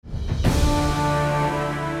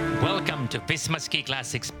Welcome to Visma Ski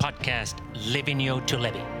Classics podcast, Livigno to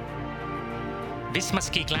Levi. Visma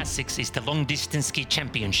Ski Classics is the long-distance ski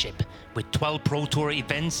championship with 12 Pro Tour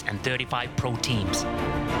events and 35 pro teams,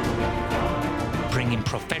 bringing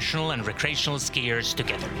professional and recreational skiers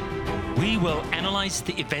together. We will analyze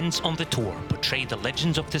the events on the tour, portray the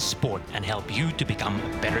legends of the sport, and help you to become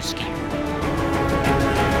a better skier.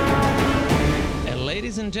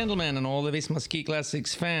 Ladies and gentlemen, and all the Visma Ski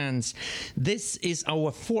Classics fans, this is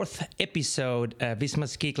our fourth episode, Visma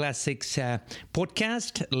Ski Classics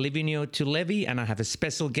podcast, Livigno to Levi, and I have a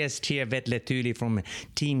special guest here, Vetle Tyyli from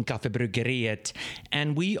Team Kaffebryggeriet,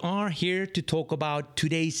 and we are here to talk about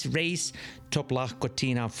today's race,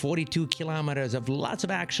 Toplahkotina, 42 kilometers of lots of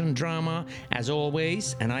action drama, as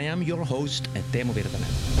always, and I am your host, Teemu Virtanen.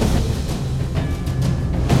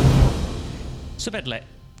 So Vetle,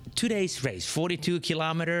 today's race, 42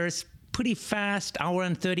 kilometers, pretty fast, hour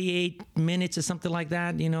and 38 minutes or something like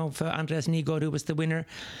that, you know, for Andreas Nygård, who was the winner.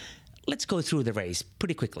 Let's go through the race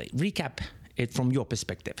pretty quickly. Recap it from your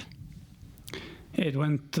perspective. It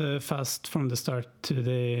went fast from the start to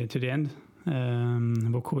the end.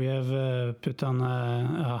 Vokojev put on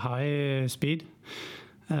a high speed,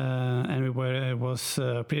 and it was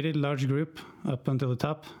a pretty large group up until the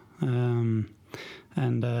top.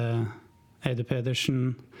 Eide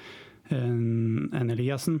Pedersen and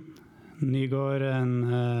Eliassen, Nygård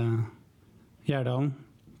and Gjerdalen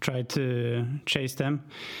tried to chase them.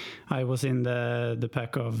 I was in the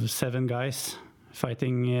pack of 7 guys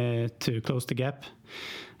fighting to close the gap.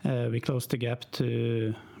 We closed the gap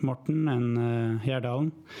to Morten and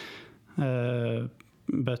Gjerdalen,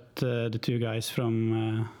 but the 2 guys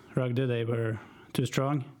from Rugde, they were too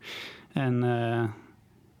strong, and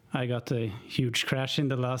I got a huge crash in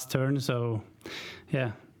the last turn, so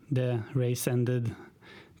yeah, the race ended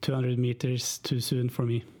 200 meters too soon for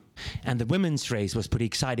me. And the women's race was pretty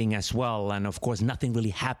exciting as well. And of course, nothing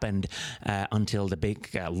really happened until the big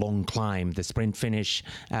long climb. The sprint finish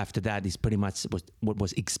after that is pretty much what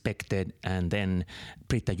was expected. And then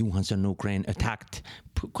Britta Johansson Nogren attacked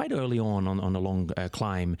quite early on a long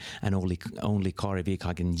climb, and only Kari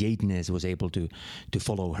Vikhagen Jeidnes was able to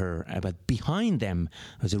follow her. But behind them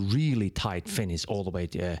was a really tight finish all the way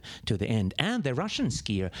to the end. And the Russian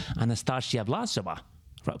skier Anastasia Vlasova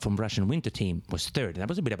from Russian winter team was third. That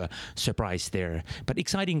was a bit of a surprise there. But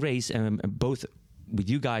exciting race, both with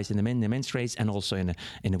you guys in the men's race and also in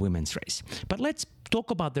the women's race. But let's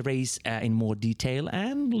talk about the race in more detail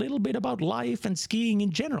and a little bit about life and skiing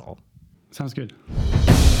in general. Sounds good.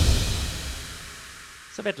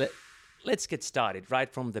 So Vetle, let's get started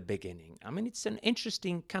right from the beginning. I mean, it's an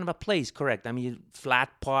interesting kind of a place, correct? I mean,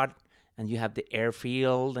 flat part, and you have the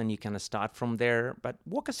airfield, and you kind of start from there. But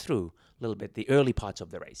walk us through a little bit the early parts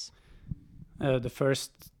of the race. The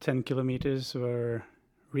first 10 kilometers were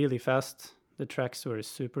really fast. The tracks were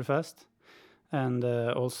super fast. And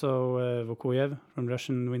also Vokojev from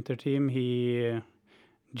Russian winter team, he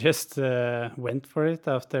just went for it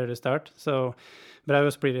after the start. But I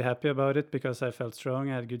was pretty happy about it because I felt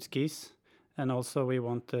strong, I had good skis. And also we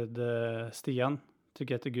wanted Stian to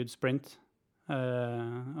get a good sprint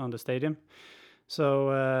on the stadium. So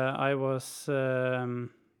I was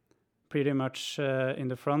pretty much in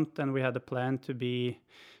the front, and we had a plan to be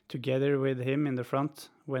together with him in the front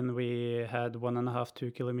when we had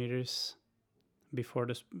 1.5-2 kilometers before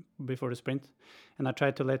the sprint. And I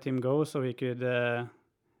tried to let him go so he could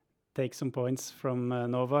take some points from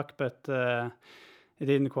Novak, but it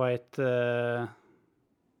didn't quite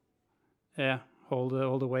hold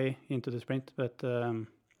all the way into the sprint. But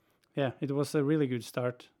it was a really good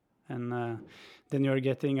start, and then you're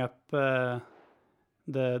getting up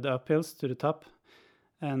the uphills to the top,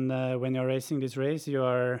 and when you're racing this race,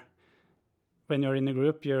 when you're in a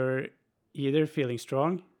group, you're either feeling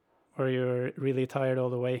strong or you're really tired all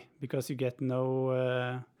the way because you get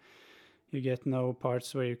no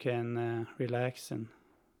parts where you can relax and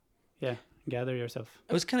gather yourself.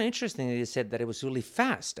 It was kind of interesting that you said that it was really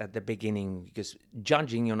fast at the beginning, because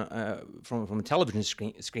judging from television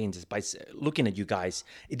screens by looking at you guys,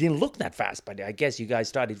 it didn't look that fast. But I guess you guys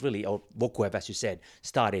started really, or Vokojev, as you said,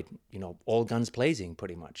 started, all guns blazing,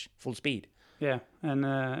 pretty much full speed. Yeah, and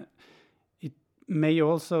it may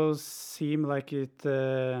also seem like it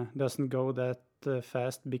doesn't go that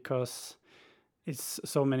fast because it's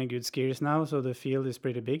so many good skiers now, so the field is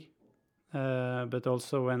pretty big. But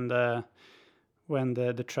also when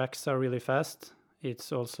the tracks are really fast,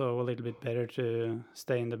 it's also a little bit better to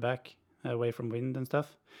stay in the back, away from wind and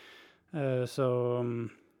stuff. So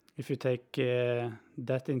if you take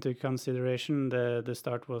that into consideration, the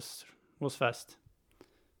start was fast.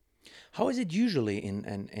 How is it usually in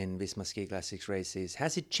Visma Ski Classics races?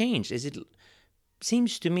 Has it changed?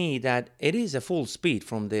 Seems to me that it is a full speed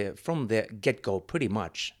from the get-go pretty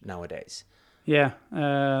much nowadays. Yeah,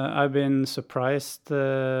 I've been surprised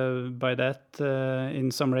by that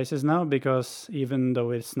in some races now, because even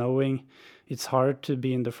though it's snowing, it's hard to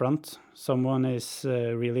be in the front. Someone is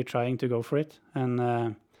really trying to go for it,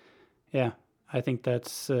 and yeah, I think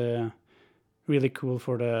that's really cool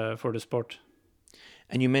for the sport.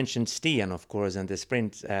 And you mentioned Stian, of course, and the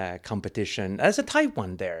sprint competition. There's a tight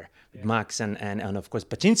one there. Yeah. Max and of course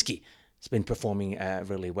Paczynski has been performing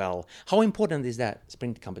really well. How important is that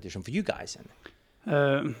sprint competition for you guys?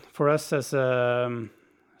 For us, as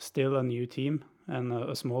still a new team and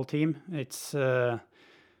a small team, it's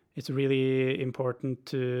really important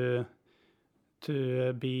to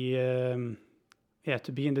be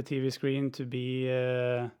to be in the TV screen, to be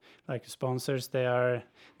like sponsors. They're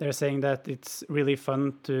saying that it's really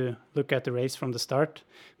fun to look at the race from the start,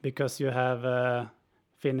 because you have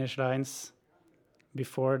finish lines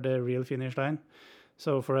before the real finish line.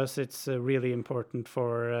 So for us, it's really important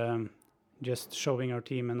for just showing our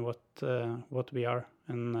team and what we are.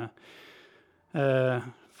 And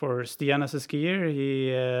for Stian as a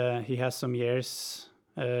skier, he has some years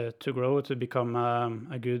to grow to become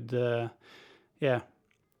a good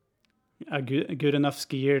enough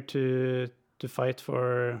skier to fight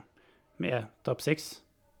for top 6,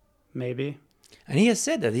 maybe. And he has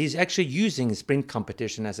said that he's actually using sprint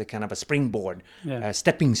competition as a kind of a springboard, a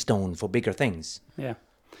stepping stone for bigger things. Yeah.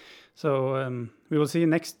 So we will see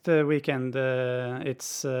next weekend.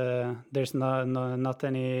 It's there's not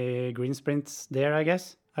any green sprints there, I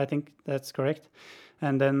guess. I think that's correct.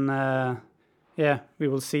 And then we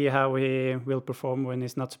will see how he will perform when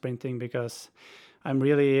he's not sprinting, because I'm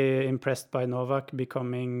really impressed by Novak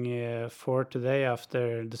becoming 4 today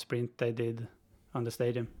after the sprint they did on the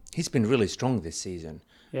stadium. He's been really strong this season.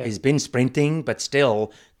 Yeah. He's been sprinting, but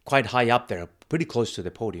still quite high up there, pretty close to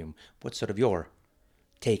the podium. What's sort of your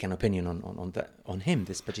take and opinion on him,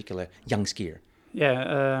 this particular young skier?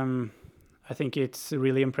 Yeah, I think it's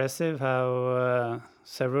really impressive how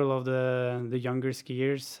several of the younger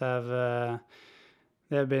skiers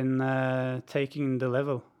they've been taking the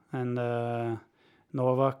level, and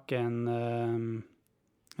Novak and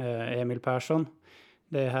Emil Persson,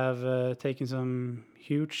 they have taken some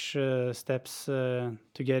huge steps to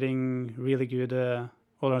getting really good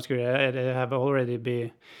all-around skier. They have already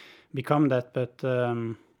become that, but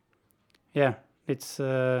it's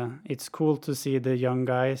cool to see the young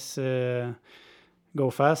guys go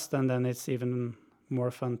fast, and then it's even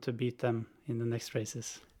more fun to beat them in the next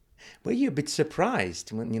races. Were you a bit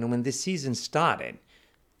surprised when this season started?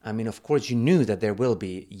 I mean, of course, you knew that there will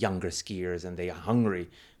be younger skiers and they are hungry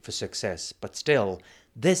for success, but still,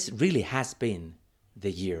 this really has been the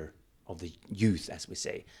year of the youth, as we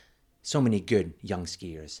say. So many good young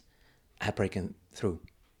skiers have broken through.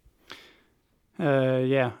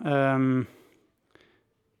 What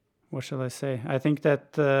shall I say? I think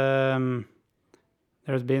that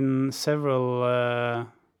there's been several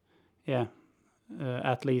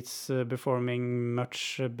athletes performing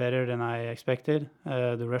much better than I expected.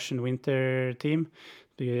 The Russian winter team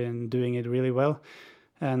been doing it really well,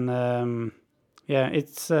 and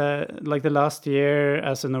it's like the last year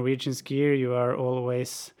as a Norwegian skier, you are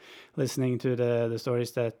always listening to the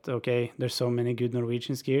stories that there's so many good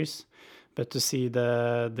Norwegian skiers, but to see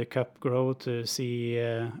the cup grow, to see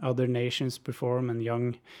other nations perform and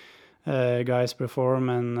young guys perform,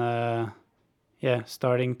 and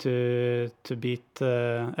starting to beat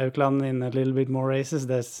Aukland in a little bit more races,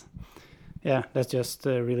 that's just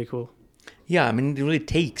really cool. Yeah, I mean, it really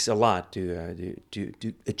takes a lot to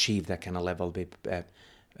achieve that kind of level, be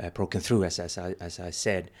broken through, as I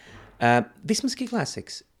said. Visma Ski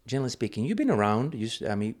Classics, generally speaking, you've been around.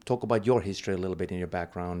 Talk about your history a little bit in your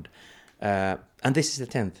background. And this is the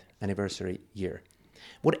 10th anniversary year.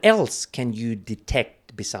 What else can you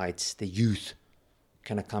detect besides the youth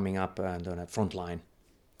kind of coming up and on a front line?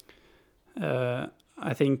 I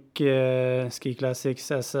think Ski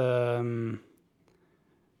Classics as a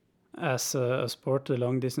sport, the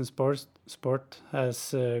long distance sport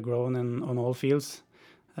has grown on all fields.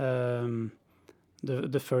 The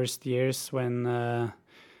first years when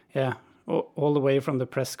all the way from the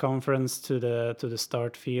press conference to the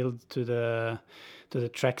start field to the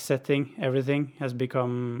track setting, everything has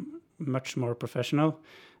become much more professional,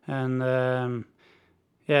 and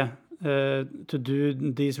to do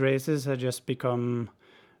these races has just become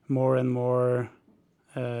more and more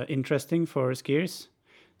interesting for skiers.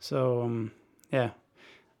 So I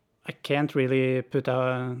can't really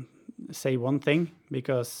say one thing,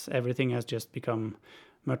 because everything has just become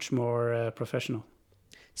much more professional.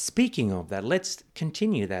 Speaking of that, let's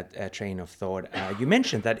continue that train of thought. You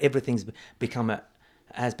mentioned that everything's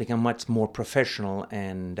has become much more professional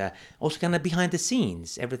and also kind of behind the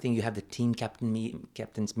scenes. Everything, you have the team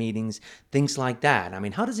captains meetings, things like that. I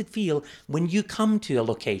mean, how does it feel when you come to a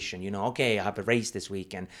location? You know, okay, I have a race this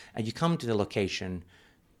weekend, and you come to the location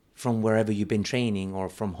from wherever you've been training or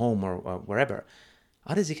from home or wherever.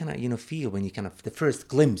 How does it kind of feel when you kind of the first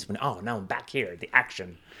glimpse when now I'm back here, the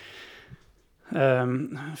action?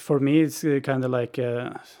 For me, it's kind of like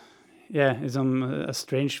it's a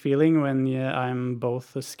strange feeling when I'm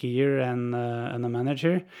both a skier and a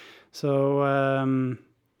manager. So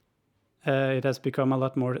it has become a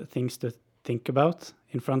lot more things to think about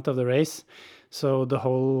in front of the race. So the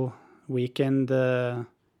whole weekend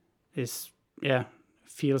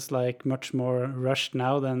feels like much more rushed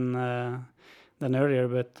now than earlier.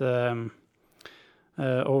 But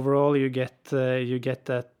overall, you get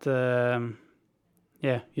that.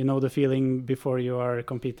 You know the feeling before you are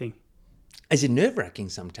competing. Is it nerve-wracking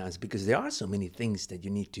sometimes because there are so many things that you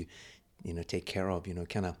need to, take care of?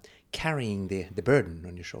 Kind of carrying the burden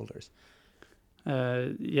on your shoulders.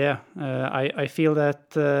 I feel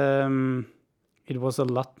that it was a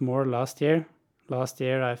lot more last year. Last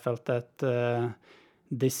year, I felt that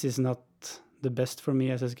this is not the best for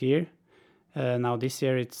me as a skier. Now this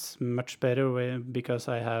year, it's much better because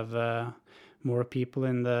I have more people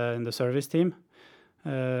in the service team.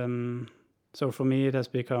 So for me, it has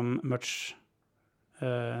become much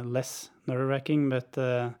less nerve-wracking. But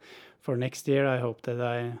for next year, I hope that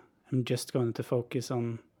I am just going to focus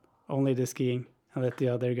on only the skiing and let the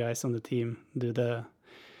other guys on the team do the,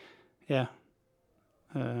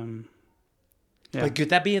 But could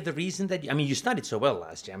that be the reason that you started so well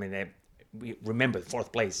last year? I mean, we remember the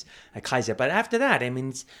 4th place at Kaiser, but after that,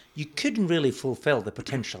 you couldn't really fulfill the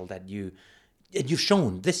potential that you've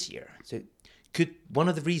shown this year. So could one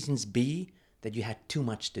of the reasons be that you had too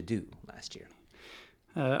much to do last year?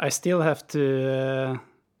 I still have to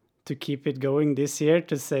keep it going this year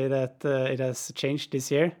to say that it has changed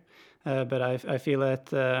this year. But I feel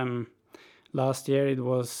that last year it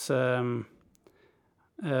was in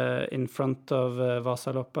front of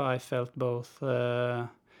Vasaloppet. I felt both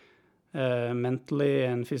mentally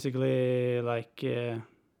and physically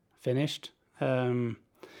finished.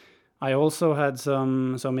 I also had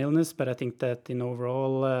some illness, but I think that in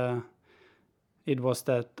overall it was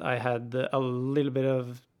that I had a little bit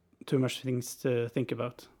of too much things to think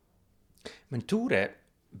about. When Tore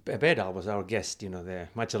Bedal was our guest, the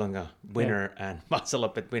Marcialonga winner and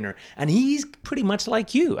Vasaloppet winner, and he's pretty much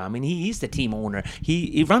like you. I mean, he is the team owner.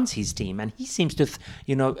 He runs his team, and he seems to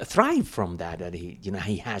thrive from that. That he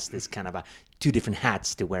has this kind of two different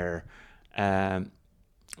hats to wear.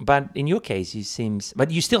 But in your case, but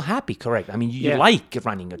you're still happy, correct? I mean, you like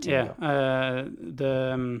running a team.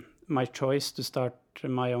 Yeah, my choice to start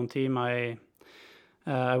my own team, I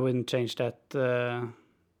wouldn't change that.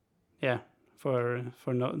 For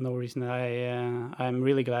no reason. I'm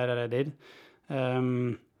really glad that I did.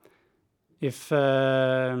 If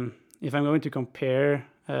I'm going to compare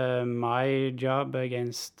my job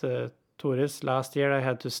against Tore's, last year I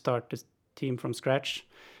had to start the team from scratch.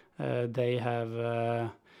 They have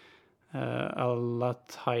a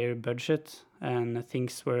lot higher budget, and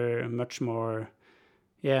things were much more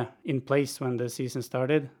in place when the season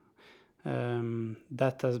started.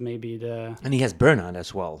 That has maybe and he has burnout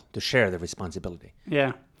as well to share the responsibility.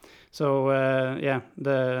 So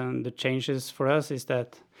the changes for us is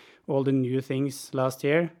that all the new things last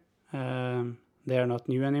year, they are not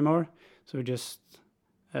new anymore. So we just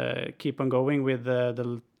keep on going with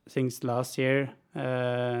the things last year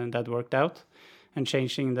that worked out, and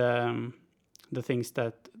changing the things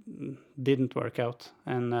that didn't work out.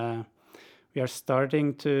 And we are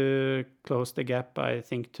starting to close the gap, I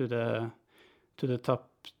think, to the top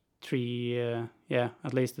 3,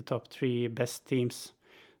 at least the top 3 best teams.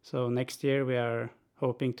 So next year we are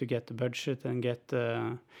hoping to get the budget and get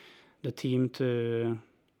the team to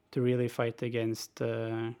really fight against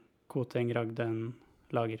Koteng, Ragde, and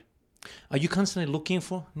Lager. Are you constantly looking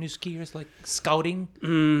for new skiers, like scouting?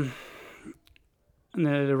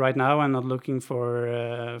 Right now, I'm not looking for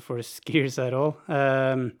skiers at all.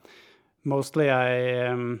 Mostly,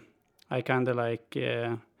 I kind of like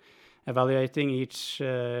evaluating each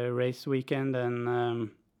race weekend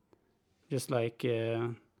and just like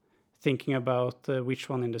thinking about which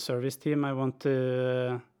one in the service team I want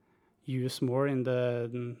to use more in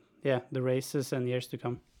the races and years to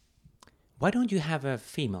come. Why don't you have a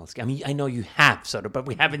female skier? I mean, I know you have, sort of, but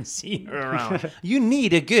we haven't seen her around. You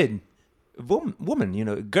need a good woman, you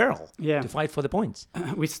know, a girl, Yeah. to fight for the points.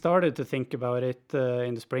 We started to think about it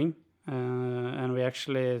in the spring, and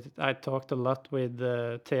I talked a lot with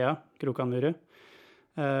Thea Krokanmure.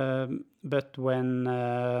 But when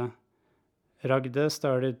Ragde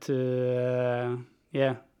started to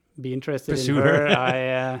be interested Pursue in her,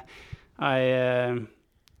 her.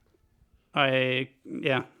 I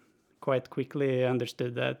quite quickly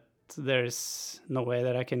understood that there's no way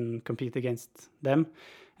that I can compete against them.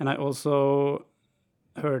 And I also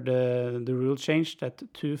heard the rule change that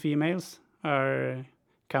 2 females are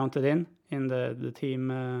counted in the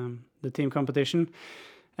team competition.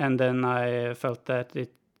 And then I felt that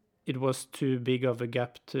it was too big of a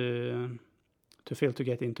gap to fill to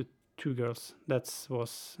get into 2 girls. That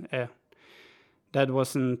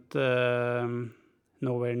wasn't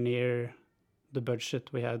nowhere near the budget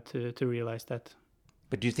we had to realize that.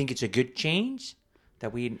 But do you think it's a good change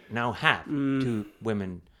that we now have 2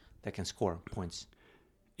 women that can score points?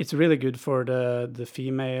 It's really good for the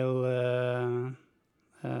female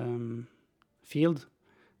field.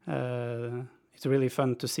 It's really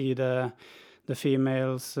fun to see the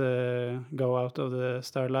females go out of the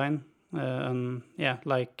start line. And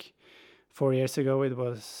like 4 years ago, it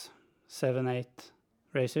was 7-8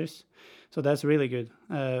 racers. So that's really good.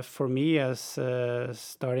 For me, as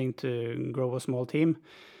starting to grow a small team,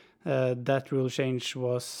 that rule change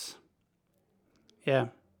was,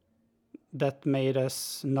 that made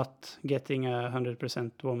us not getting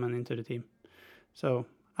 100% woman into the team. So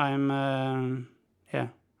I'm, I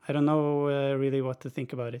don't know really what to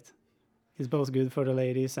think about it. It's both good for the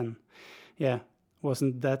ladies and,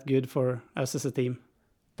 wasn't that good for us as a team.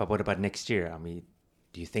 But what about next year? I mean,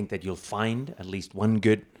 do you think that you'll find at least one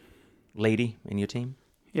good lady in your team?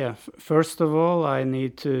 Yeah, first of all, I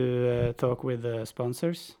need to talk with the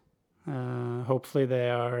sponsors. Hopefully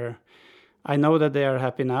they are... I know that they are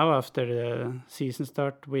happy now after the season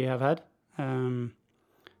start we have had.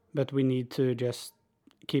 But we need to just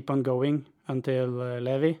keep on going until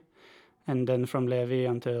Levi. And then from Levi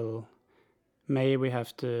until May, we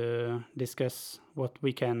have to discuss what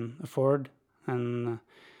we can afford and,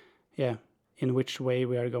 in which way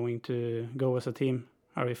we are going to go as a team.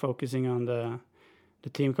 Are we focusing on the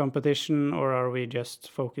team competition, or are we just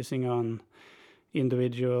focusing on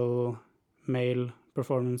individual male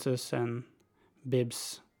performances and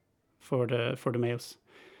bibs for the males?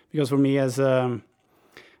 Because for me as a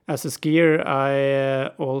skier,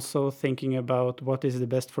 I also thinking about what is the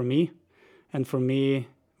best for me. And for me,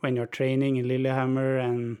 when you're training in Lillehammer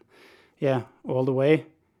and all the way,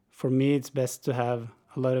 for me it's best to have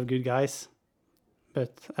a lot of good guys.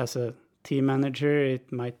 But as a team manager,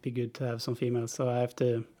 it might be good to have some females. So I have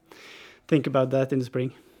to think about that in the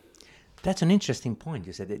spring. That's an interesting point.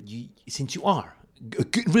 You said that since you are a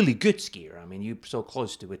really good skier, I mean, you're so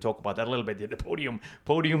close to it. Talk about that a little bit. The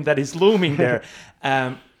podium that is looming there.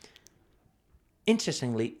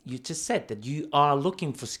 Interestingly, you just said that you are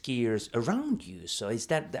looking for skiers around you. So is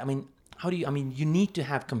that, I mean, you need to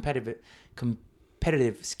have competitive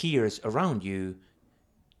skiers around you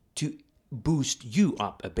to boost you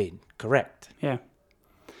up a bit, correct? Yeah.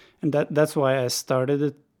 And that's why I started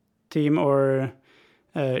the team, or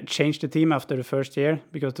changed the team after the first year,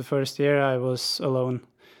 because the first year I was alone.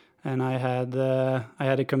 And I had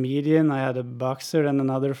a comedian, I had a boxer and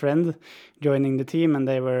another friend joining the team, and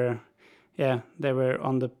they were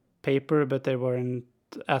on the paper, but they weren't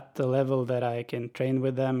at the level that I can train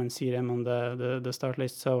with them and see them on the start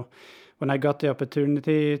list. So when I got the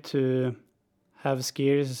opportunity to have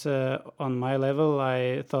skiers on my level,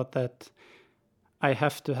 I thought that I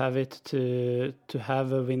have to have it to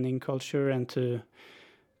have a winning culture and to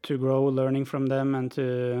grow learning from them, and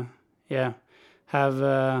to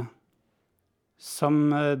have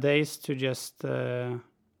some days to just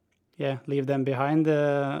leave them behind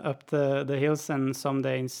up the hills, and some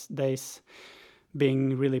days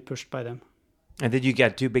being really pushed by them. And then you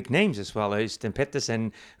got 2 big names as well, Øystein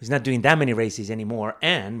Pettersen, who's not doing that many races anymore,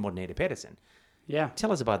 and Morten Eide Pedersen. Yeah.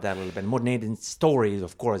 Tell us about that a little bit. Morten Eide's story is,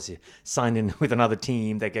 of course, he signed in with another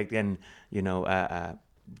team that then,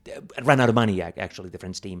 ran out of money, actually, the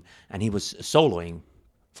French team, and he was soloing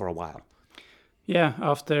for a while. Yeah,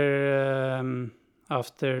 after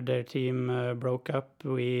their team broke up,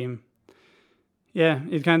 it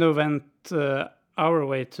kind of went our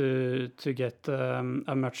way to get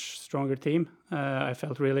a much stronger team. I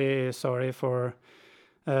felt really sorry for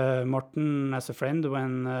Morten as a friend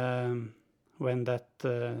when that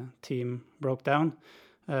team broke down,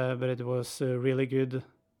 but it was really good,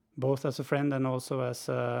 both as a friend and also as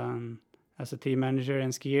a team manager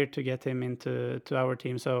and skier, to get him into our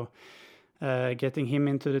team. So getting him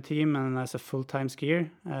into the team and as a full-time skier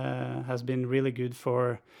has been really good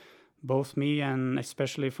for both me and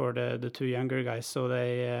especially for the two younger guys. So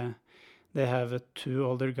they have two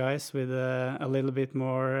older guys with a little bit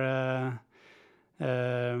more. We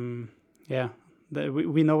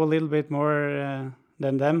know a little bit more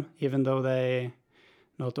than them, even though they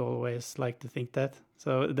not always like to think that.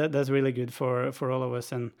 So that's really good for all of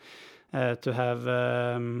us, and to have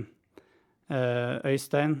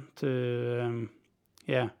Øystein to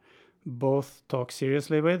both talk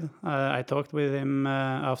seriously with. I talked with him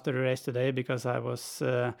after the race today because I was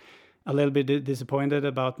a little bit disappointed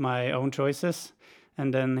about my own choices,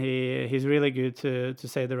 and then he's really good to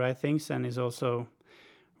say the right things, and he's also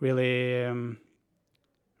really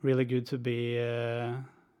really good to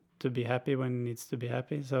be happy when he needs to be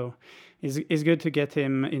happy. So it's good to get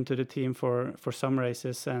him into the team for some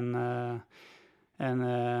races, and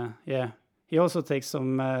he also takes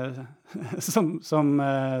some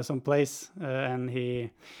place, and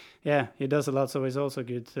he does a lot. So it's also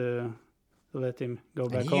good to let him go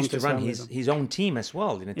back home. He used to run his own team as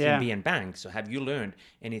well in a Team B and Bank. So have you learned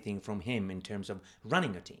anything from him in terms of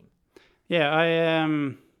running a team?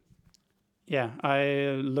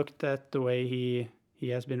 I looked at the way he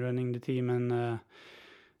has been running the team, and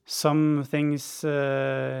some things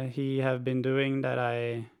he have been doing that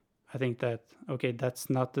I think that okay, that's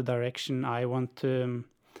not the direction I want to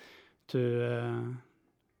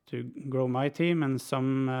grow my team, and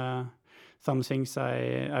some things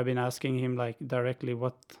I've been asking him like directly,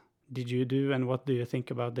 what did you do and what do you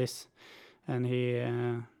think about this? And he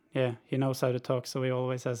knows how to talk, so he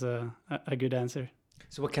always has a good answer.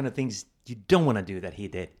 So what kind of things you don't want to do that he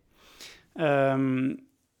did?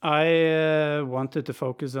 I wanted to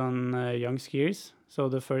focus on young skiers. So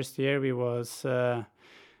the first year it was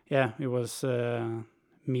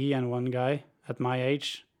me and one guy at my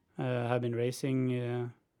age have been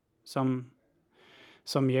racing some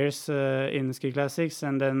years in ski classics,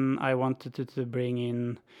 and then I wanted to bring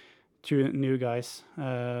in two new guys,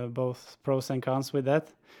 both pros and cons with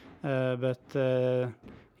that.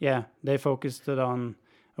 They focused it on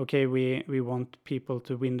okay, we want people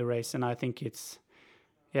to win the race, and I think it's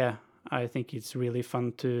really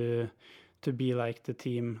fun to be like the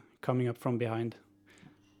team coming up from behind.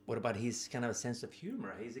 What about his kind of sense of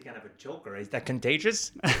humor? He's a kind of a joker. Is that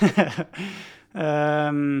contagious?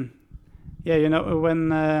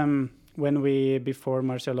 When we before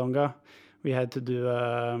Marcialonga, we had to do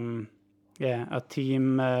a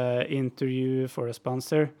team interview for a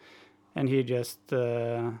sponsor, and he just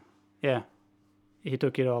he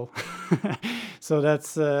took it all. So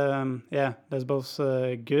that's both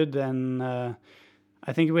good, and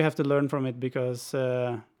I think we have to learn from it because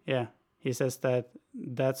he says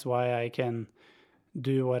that's why I can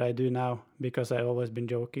do what I do now, because I always been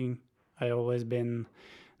joking. I always been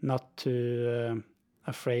not too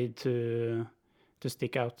afraid to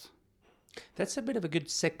stick out. That's a bit of a good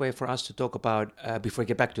segue for us to talk about before we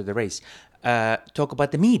get back to the race. Talk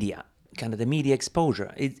about the media, kind of the media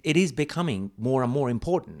exposure. It is becoming more and more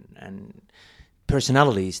important, and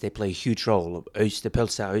personalities, they play a huge role.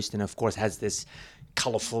 Øystein, of course, has this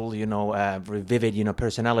colorful, very vivid,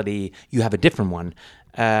 personality. You have a different one.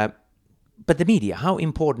 But the media, how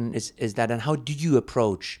important is that, and how do you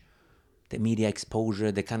approach the media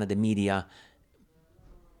exposure, the kind of the media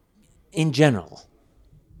in general?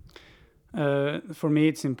 For me,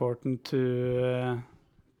 it's important to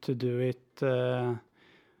do it,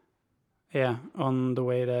 on the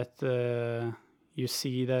way that you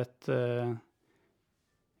see that,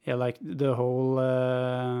 like the whole,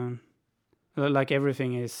 like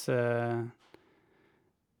everything is,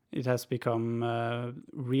 it has become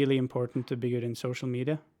really important to be good in social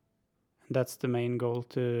media. And that's the main goal,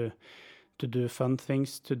 to do fun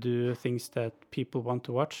things, to do things that people want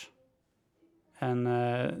to watch. And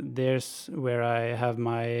there's where I have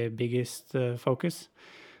my biggest focus,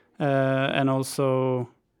 and also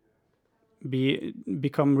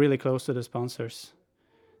become really close to the sponsors.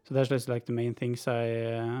 So that's just like the main things I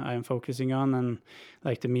am focusing on, and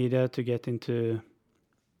like the media, to get into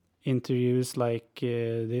interviews like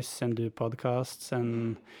this and do podcasts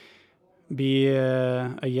and be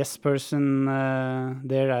a yes person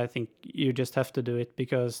there. I think you just have to do it,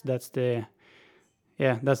 because that's the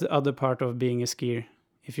other part of being a skier.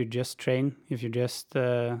 If you just train, if you just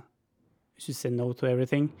say no to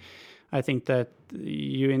everything, I think that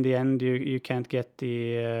you in the end you can't get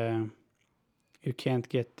the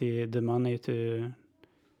money to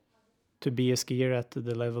be a skier at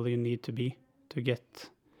the level you need to be to get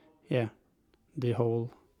the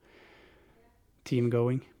whole team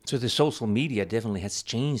going. So the social media definitely has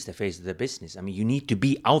changed the face of the business. I mean, you need to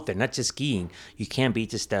be out there, not just skiing. You can't be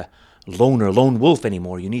just a lone wolf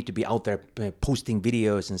anymore. You need to be out there posting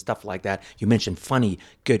videos and stuff like that. You mentioned funny,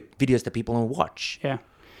 good videos that people will watch. Yeah.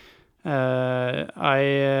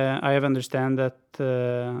 I have understood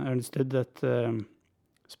that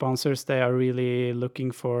sponsors, they are really looking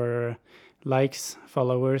for likes,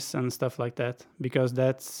 followers, and stuff like that, because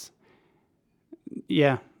that's,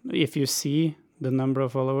 yeah, if you see the number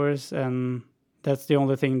of followers, and that's the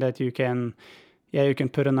only thing that you can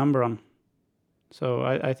put a number on. So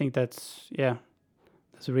I think that's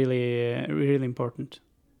really really important.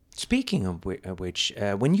 Speaking of which,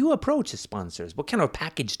 when you approach the sponsors, what kind of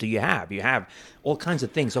package do you have? You have all kinds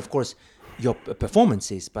of things, of course, your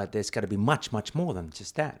performances, but there's got to be much more than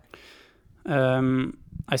just that.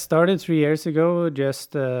 I started 3 years ago.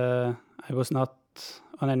 Just I was not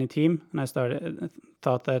on any team, and I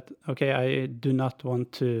thought that, okay, I do not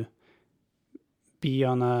want to be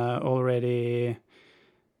on a already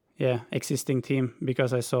existing team,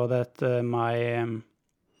 because I saw that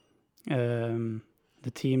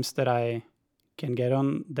the teams that I can get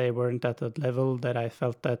on, they weren't at that level that I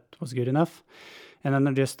felt that was good enough. And then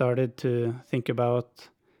I just started to think about,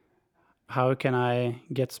 how can I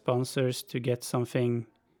get sponsors to get something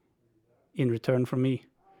in return from me?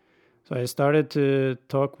 So I started to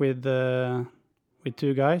talk with 2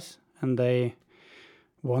 guys, and they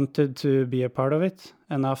wanted to be a part of it.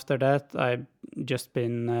 And after that, I've just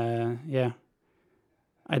been,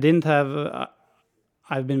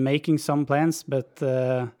 I've been making some plans, but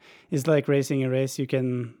it's like racing a race. You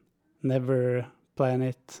can never plan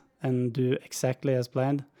it and do exactly as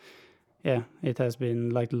planned. Yeah, it has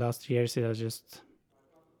been like the last years. It has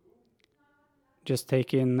just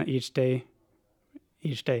taken each day.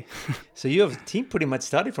 So your team pretty much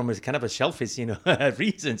started from a kind of a selfish,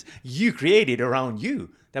 reasons. You created around you.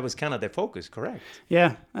 That was kind of the focus, correct?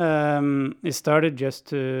 Yeah, it started just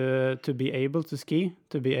to be able to ski,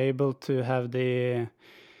 to be able to have the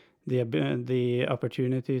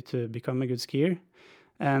opportunity to become a good skier,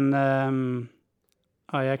 and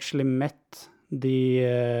I actually met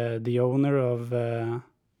the owner of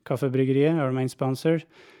Kaffebryggeriet, our main sponsor,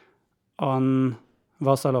 on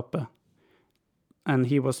Vasaloppet. And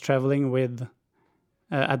he was traveling with,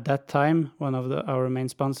 at that time, one of our main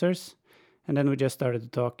sponsors. And then we just started to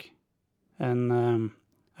talk. And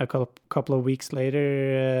a couple of weeks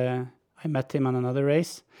later, I met him on another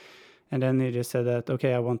race. And then he just said that,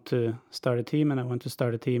 okay, I want to start a team, and I want to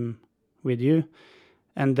start a team with you.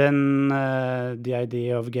 And then the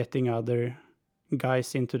idea of getting other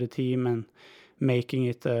guys into the team and making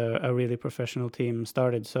it a really professional team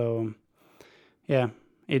started. So, yeah.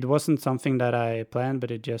 It wasn't something that I planned,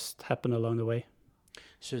 but it just happened along the way.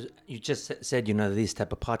 So you just said, these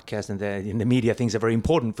type of podcasts and in the media things are very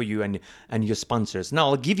important for you and your sponsors. Now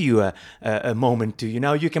I'll give you a moment to,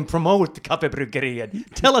 you can promote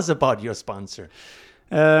Kaffebryggeriet. Tell us about your sponsor.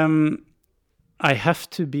 I have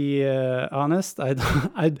to be honest.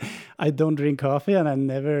 I don't drink coffee, and I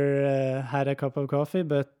never had a cup of coffee,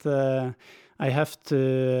 but I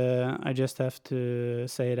just have to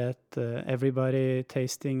say that everybody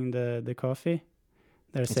tasting the coffee,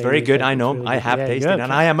 it's very good. I know. Really I have tasted,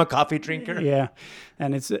 and I am a coffee drinker. Yeah,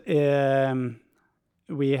 and it's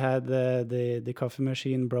we had the coffee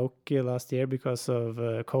machine broke last year because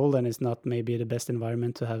of cold, and it's not maybe the best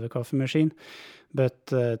environment to have a coffee machine, but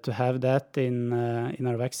to have that in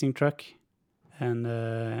our waxing truck, and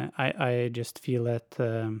I just feel that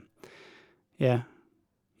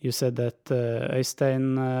You said that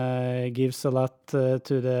Øystein gives a lot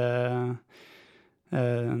to the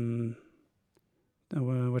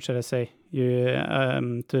what should I say?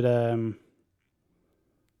 To the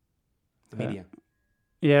media.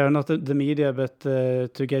 Not the media, but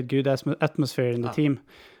to get good atmosphere in the team,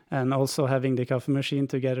 and also having the coffee machine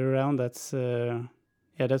to gather around. That's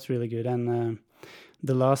really good. And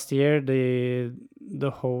the last year, the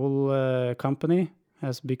whole company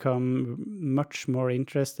has become much more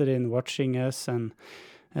interested in watching us, and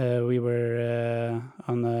we were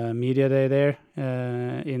on a media day there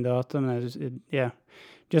in the autumn. And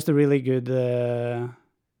just a really good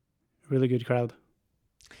crowd.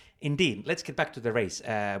 Indeed. Let's get back to the race.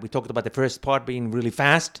 We talked about the first part being really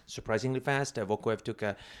fast, surprisingly fast. Vokoev took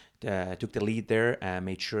the lead there,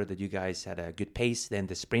 made sure that you guys had a good pace. Then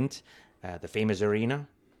the sprint, the famous arena,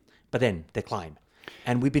 but then the climb.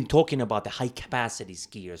 And we've been talking about the high-capacity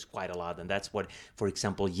skiers quite a lot, and that's what, for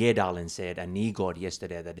example, Jedalen said and Nygård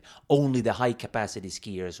yesterday, that only the high-capacity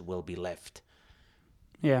skiers will be left.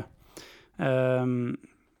 Yeah,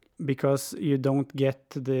 because you don't get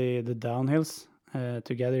the downhills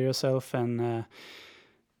to gather yourself, and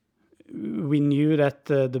we knew that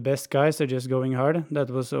the best guys are just going hard. That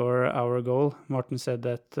was our goal. Morten said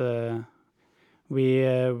that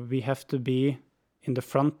we have to be in the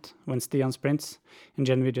front when Stian sprints, and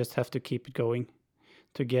then we just have to keep it going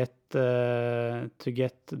to get the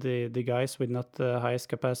guys with not the highest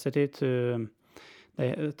capacity to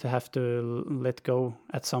have to let go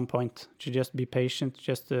at some point, to just be patient,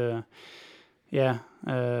 just to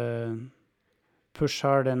push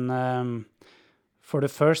hard. And for the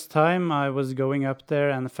first time I was going up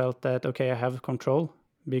there and felt that okay, I have control,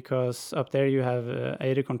 because up there you have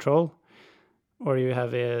either control or you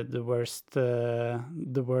have the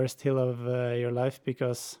worst hill of your life,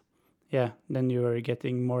 because then you are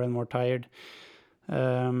getting more and more tired.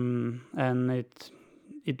 And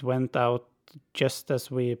it went out just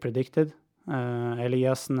as we predicted.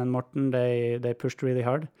 Eliassen and Morten, they pushed really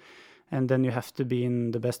hard, and then you have to be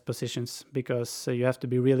in the best positions, because you have to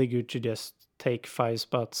be really good to just take 5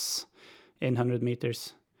 spots in 100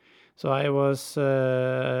 meters. So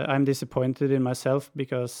I'm disappointed in myself,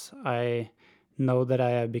 because I know that I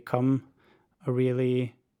have become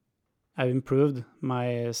I've improved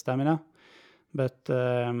my stamina, but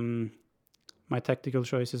my tactical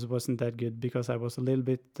choices wasn't that good, because I was a little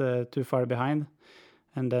bit too far behind.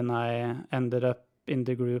 And then I ended up in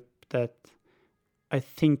the group that I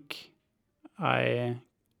think I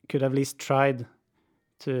could have at least tried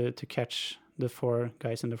to catch the 4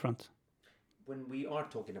 guys in the front. When we are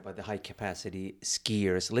talking about the high capacity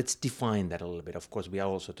skiers, let's define that a little bit. Of course, we are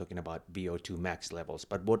also talking about VO2 max levels,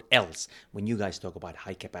 but what else when you guys talk about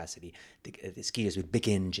high capacity, the skiers with big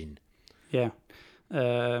engine? The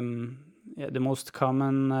most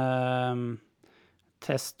common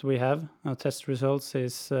test we have, test results,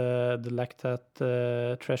 is the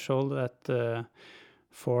lactate threshold at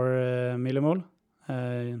 4 millimole.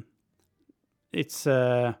 It's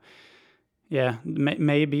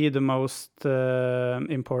maybe the most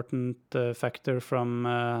important factor from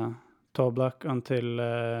Toblach until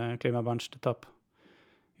Klimabanch, the top.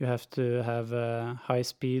 You have to have high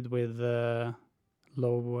speed with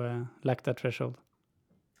low lactate threshold.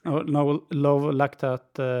 No, low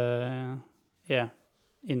lactate,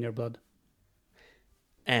 in your blood.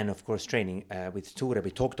 And of course, training. With Tore,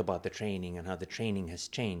 we talked about the training and how the training has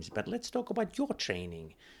changed. But let's talk about your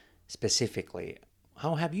training specifically.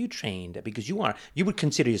 How have you trained? Because you would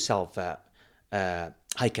consider yourself a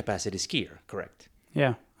high capacity skier, correct?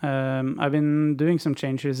 Yeah, I've been doing some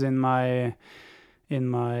changes in my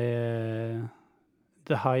the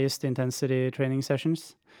highest intensity training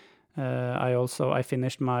sessions. I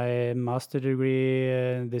finished my master degree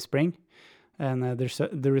this spring, and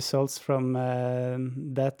the results from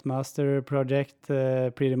that master project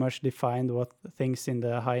pretty much defined what things in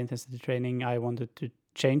the high intensity training I wanted to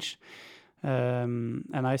change.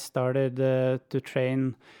 And I started to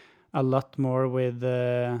train a lot more with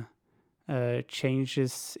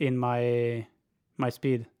changes in my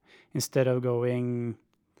speed, instead of going.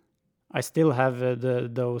 I still have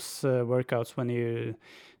those workouts when you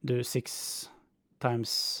do 6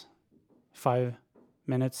 times 5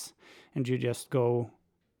 minutes, and you just go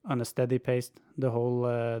on a steady pace the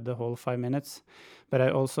whole 5 minutes. But I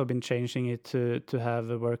also been changing it to have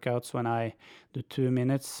workouts when I do 2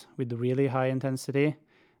 minutes with really high intensity,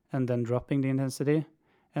 and then dropping the intensity,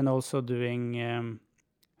 and also doing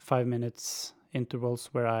 5 minutes intervals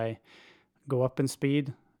where I go up in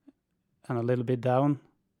speed and a little bit down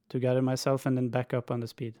to gather myself, and then back up on the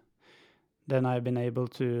speed. Then I've been able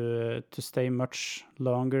to stay much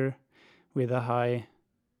longer with a high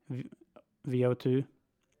VO2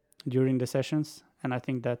 during the sessions, and I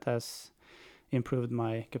think that has improved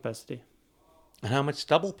my capacity. And how much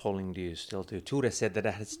double polling do you still do? Tore said that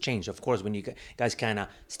has changed. Of course, when you guys kind of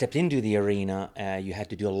stepped into the arena, you had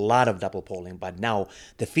to do a lot of double polling, but now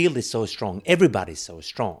the field is so strong, everybody's so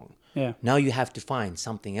strong. Yeah. Now you have to find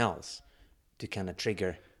something else to kind of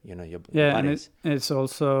trigger, your Yeah, bodies. and it's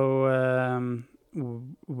also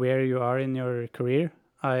where you are in your career.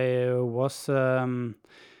 I was a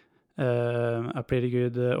pretty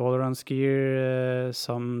good all-around skier,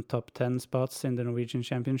 some top 10 spots in the Norwegian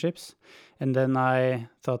Championships. And then I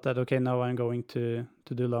thought that, okay, now I'm going to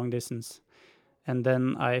do long distance. And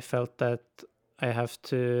then I felt that I have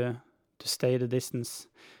to stay the distance.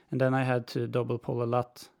 And then I had to double pole a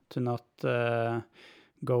lot to not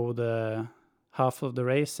go the half of the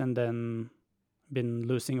race and then been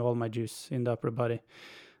losing all my juice in the upper body.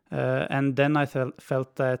 And then I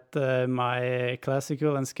felt that my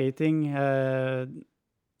classical and skating, that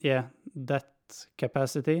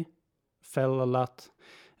capacity fell a lot.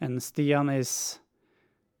 And Stian is,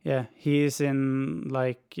 he is in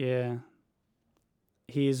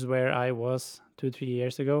he is where I was 2-3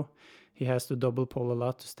 years ago. he has to double pole a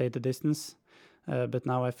lot to stay the distance. But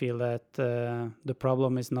now I feel that the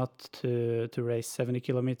problem is not to race 70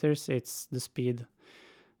 kilometers, it's the speed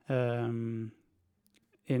in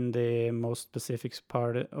the most specific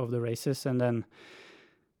part of the races. And then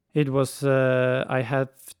it was I had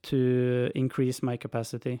to increase my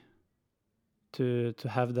capacity to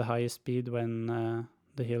have the highest speed when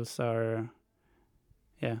the hills are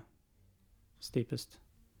steepest.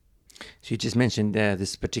 So you just mentioned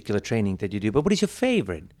this particular training that you do, but what is your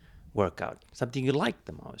favorite workout? Something you like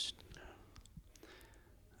the most?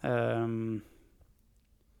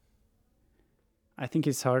 I think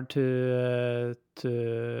it's hard to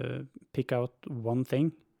pick out one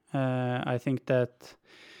thing. I think that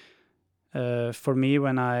for me,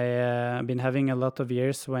 when I've been having a lot of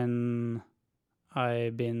years when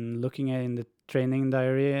I've been looking at in the training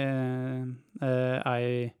diary,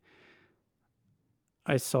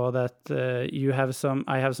 I saw that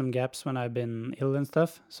I have some gaps when I've been ill and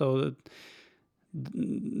stuff. So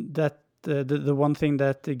that the one thing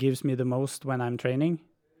that gives me the most when I'm training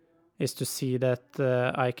is to see that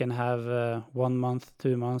I can have 1 month,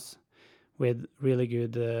 2 months with really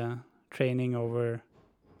good training over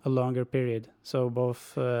a longer period. So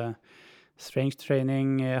both strength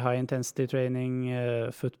training, high intensity training,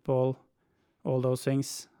 football, all those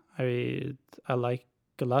things I like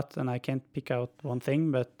a lot, and I can't pick out one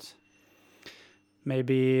thing, but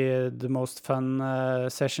maybe the most fun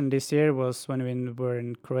session this year was when we were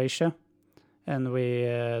in Croatia and we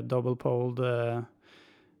double poled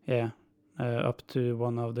up to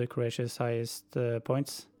one of the Croatia's highest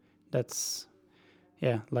points. That's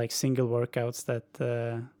like single workouts that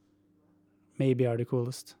maybe are the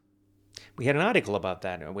coolest. We had an article about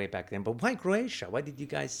that way back then, but why Croatia? Why did you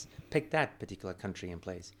guys pick that particular country and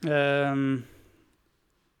place?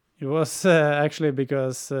 It was actually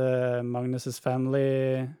because Magnus's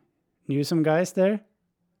family knew some guys there.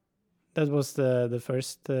 That was the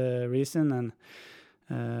first reason,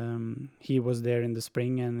 and he was there in the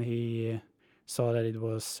spring, and he saw that it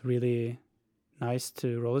was really nice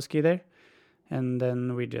to roller ski there, and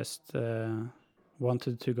then we just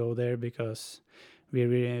wanted to go there because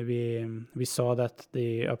we saw that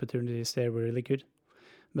the opportunities there were really good.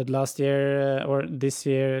 But last year this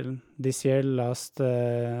year, last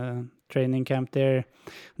training camp there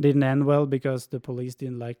didn't end well because the police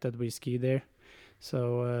didn't like that we ski there.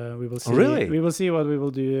 So we will see. Oh, really? We will see what we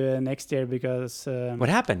will do next year because. What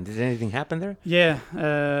happened? Did anything happen there? Yeah,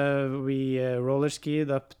 we roller skied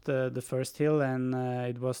up the first hill, and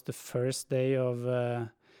it was the first day of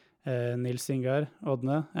Nils Ingar,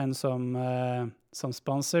 Odne, and some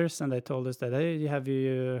sponsors, and they told us that, hey, have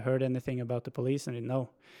you heard anything about the police? And we, no,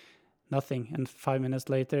 nothing. And 5 minutes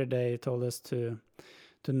later, they told us to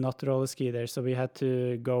not roller ski there. So we had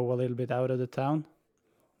to go a little bit out of the town.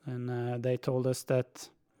 And they told us that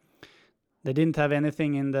they didn't have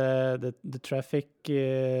anything in the traffic,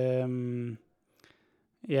 the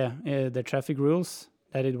traffic rules,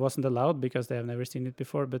 that it wasn't allowed because they have never seen it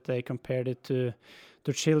before, but they compared it to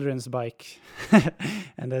children's bike.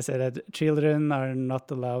 And they said that children are not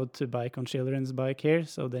allowed to bike on children's bike here,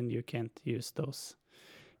 so then you can't use those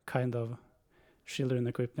kind of children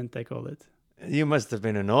equipment, they call it. You must have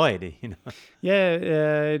been annoyed, you know. Yeah,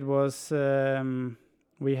 it was...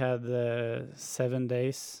 we had 7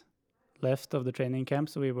 days left of the training camp,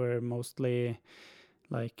 so we were mostly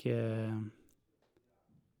like...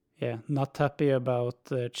 not happy about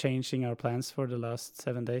changing our plans for the last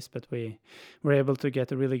 7 days, but we were able to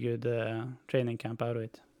get a really good training camp out of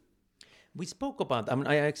it. We spoke about,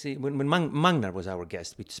 I actually, when Magnar was our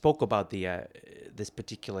guest, we spoke about the this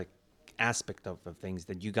particular aspect of things,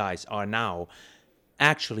 that you guys are now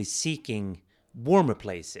actually seeking warmer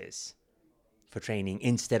places for training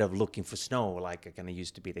instead of looking for snow like it kind of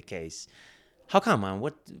used to be the case. How come, man?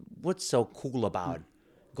 What's so cool about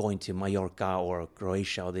going to Mallorca or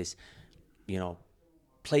Croatia or this, you know,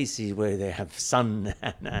 places where they have sun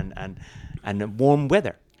and warm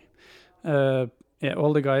weather?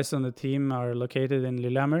 All the guys on the team are located in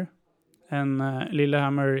Lillehammer, and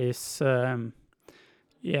Lillehammer is, I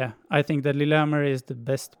think that Lillehammer is the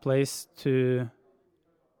best place to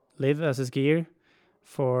live as a skier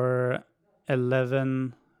for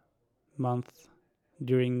 11 months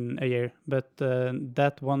during a year. But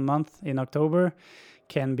that 1 month in October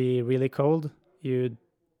can be really cold. You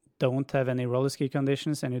don't have any roller ski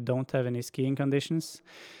conditions and you don't have any skiing conditions.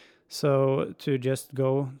 So to just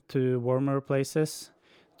go to warmer places,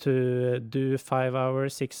 to do 5 hour,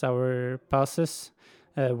 6 hour passes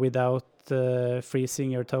without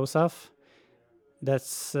freezing your toes off,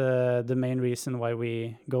 that's the main reason why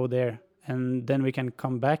we go there. And then we can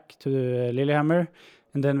come back to Lillehammer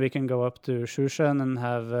and then we can go up to Sjusjøen and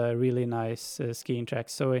have really nice skiing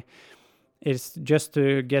tracks. So it's just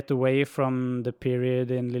to get away from the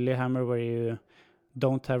period in Lillehammer where you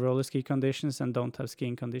don't have roller ski conditions and don't have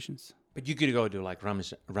skiing conditions. But you could go to like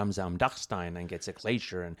Ramsau am Dachstein and get a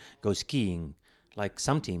glacier and go skiing like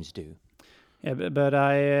some teams do. Yeah, but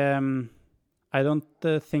I don't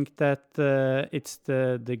think that it's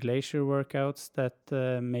the glacier workouts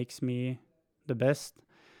that makes me the best.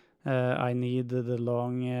 I need the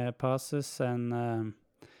long passes, and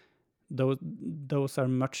those are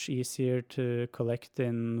much easier to collect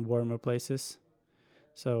in warmer places.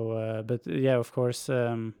 So, but yeah, of course,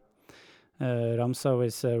 Ramsau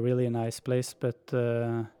is a really nice place, but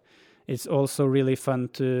it's also really fun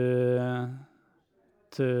to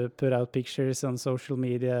put out pictures on social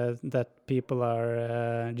media that people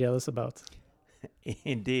are jealous about.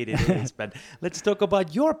 Indeed, it is. But let's talk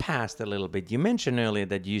about your past a little bit. You mentioned earlier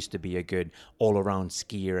that you used to be a good all-around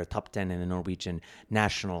skier, a top 10 in the Norwegian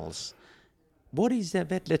nationals. What is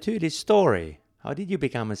Vetle Tudi's story? How did you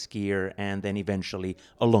become a skier and then eventually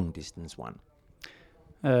a long-distance one?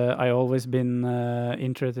 I always been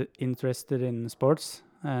interested in sports,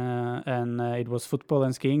 and it was football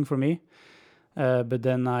and skiing for me. But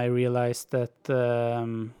then I realized that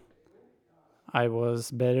I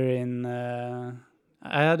was better in...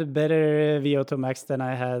 I had a better VO2 max than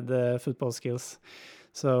I had football skills.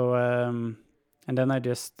 So, and then I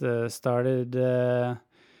just started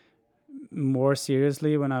more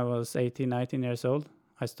seriously when I was 18, 19 years old.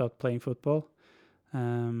 I stopped playing football.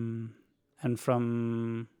 And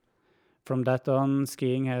from that on,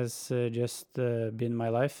 skiing has just been my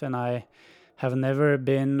life. And I have never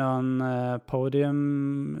been on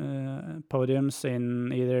podiums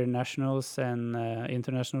in either nationals and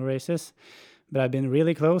international races, but I've been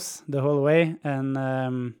really close the whole way, and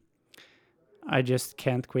I just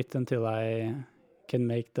can't quit until I can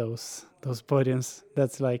make those podiums.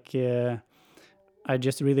 That's like I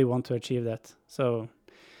just really want to achieve that. So.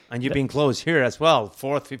 And you've been close here as well,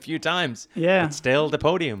 fourth a few times. Yeah. But still the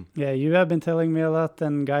podium. Yeah, you have been telling me a lot,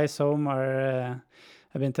 and guys home have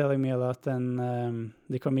been telling me a lot. And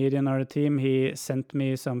the comedian on the team, he sent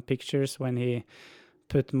me some pictures when he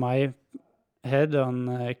put my head on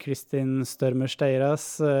Kristin Størmer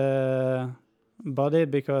Steira's body,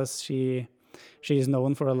 because she is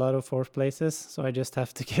known for a lot of fourth places. So I just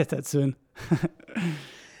have to get that soon.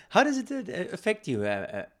 How does it affect you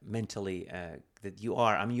mentally that you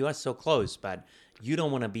are? I mean, you are so close, but you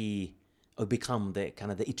don't want to be or become the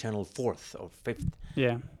kind of the eternal fourth or fifth.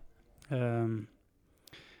 Yeah.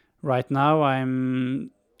 Right now,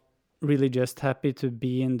 I'm really just happy to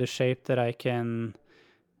be in the shape that I can,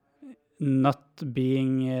 not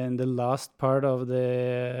being in the last part of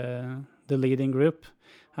the leading group.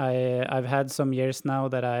 I've had some years now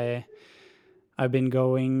that I've been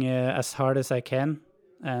going as hard as I can.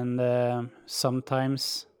 And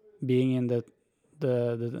sometimes being in the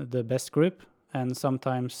best group, and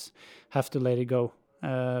sometimes have to let it go.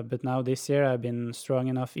 But now this year I've been strong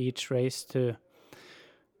enough each race to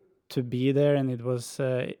be there, and it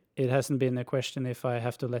hasn't been a question if I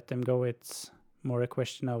have to let them go. It's more a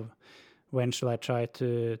question of when shall I try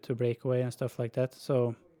to break away and stuff like that.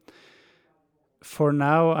 So for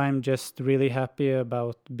now, I'm just really happy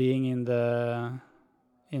about being in the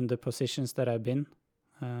positions that I've been.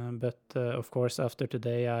 But of course, after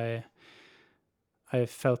today, I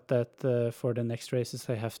felt that for the next races,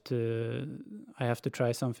 I have to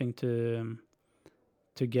try something to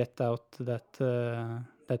get out that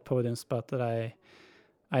podium spot that I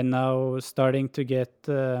now starting to get.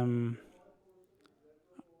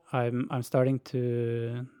 I'm starting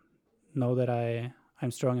to know that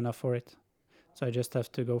I'm strong enough for it, so I just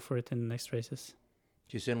have to go for it in the next races.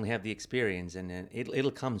 You certainly have the experience, and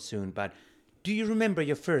it'll come soon, but. Do you remember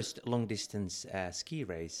your first long-distance ski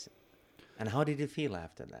race? And how did it feel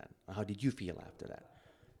after that? How did you feel after that?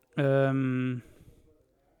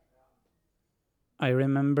 I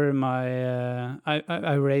remember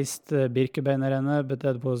I raced Birkebeinerrennet, but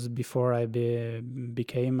that was before I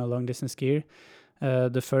became a long-distance skier.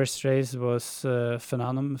 The first race was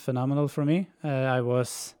phenomenal for me. I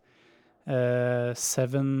was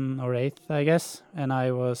 7 or 8, I guess, and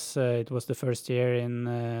I was it was the first year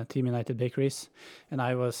in Team United Bakeries, and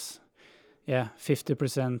I was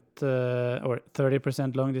 50% or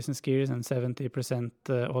 30% long distance skiers and 70%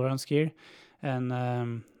 all-around skier, and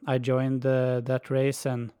I joined that race,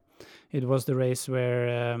 and it was the race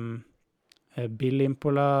where Bill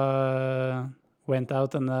Impola went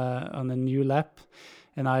out on a new lap,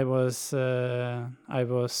 and I was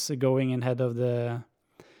going ahead of the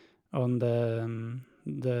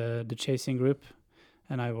chasing group,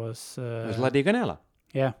 and I was... it was La Diagonela.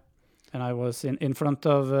 Yeah, and I was in front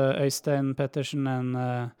of Øystein Pettersen and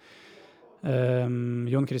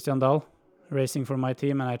Jon Christian Dahl racing for my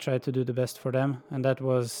team, and I tried to do the best for them. And that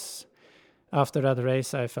was, after that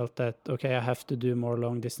race, I felt that, okay, I have to do more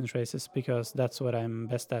long distance races because that's what I'm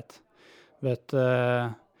best at. But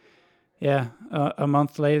a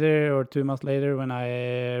month later or 2 months later, when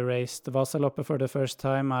I raced Vasaloppet for the first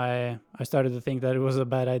time, I started to think that it was a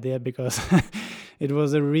bad idea because it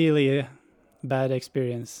was a really bad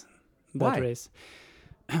experience, that Why? race.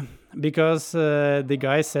 Because the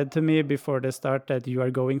guy said to me before the start that you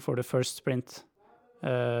are going for the first sprint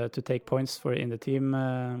to take points for in the team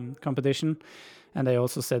competition, and they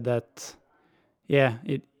also said that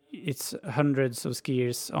it's hundreds of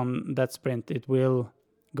skiers on that sprint. It will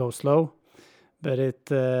go slow, but it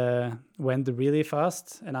went really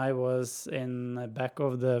fast, and I was in the back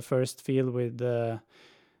of the first field with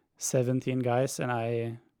 17 guys, and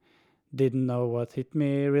I didn't know what hit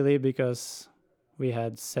me really because we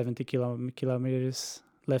had 70 kilometers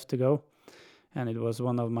left to go, and it was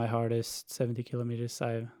one of my hardest 70 kilometers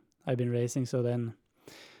I've been racing. So then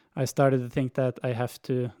I started to think that I have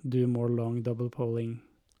to do more long double poling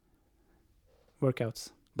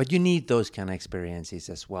workouts. But you need those kind of experiences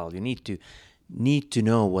as well. You need to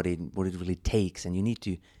know what it really takes, and you need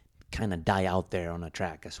to kind of die out there on a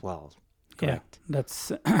track as well. Correct. Yeah,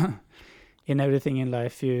 that's in everything in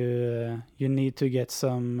life. You need to get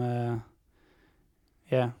some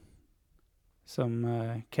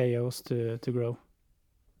KOs to grow.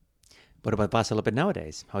 What about Vasaloppet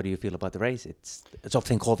nowadays? How do you feel about the race? It's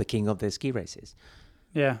often called the king of the ski races.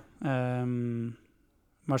 Yeah,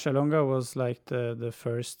 Marcialonga was like the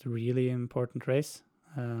first really important race,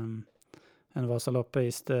 and Vasaloppet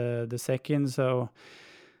is the second. So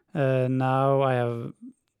now I have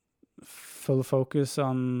full focus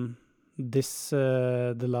on this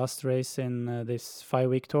the last race in this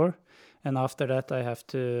 5-week tour, and after that I have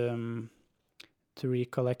to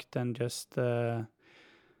recollect and just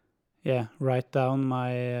write down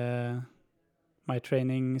my my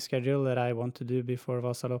training schedule that I want to do before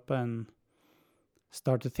Vasaloppet and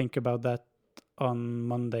start to think about that on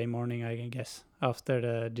Monday morning, I guess, after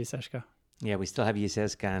the Gisärska. Yeah, we still have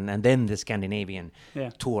Gisärska and then the Scandinavian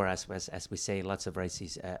tour, as we say, lots of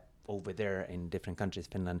races over there in different countries,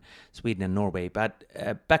 Finland, Sweden, and Norway. But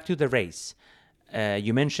back to the race.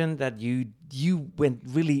 You mentioned that you went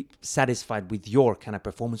really satisfied with your kind of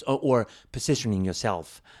performance or positioning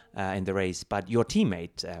yourself in the race, but your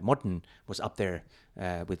teammate, Morten, was up there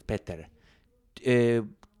with Petter.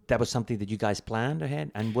 That was something that you guys planned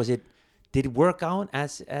ahead, and did it work out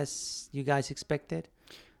as you guys expected?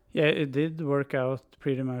 Yeah, it did work out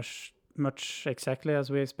pretty much exactly as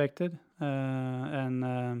we expected,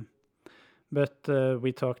 but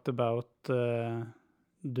we talked about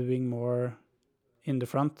doing more in the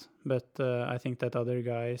front, but I think that other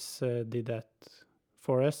guys did that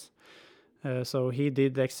for us. So he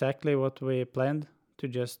did exactly what we planned, to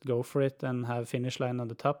just go for it and have finish line on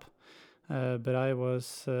the top. But I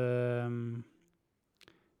was,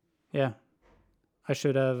 I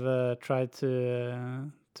should have tried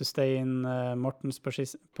to stay in Morten's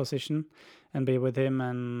position and be with him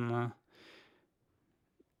and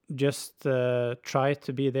just try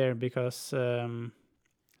to be there, because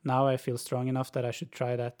now I feel strong enough that I should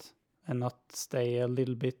try that and not stay a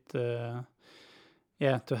little bit, to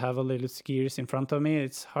have a little skiers in front of me.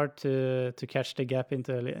 It's hard to catch the gap in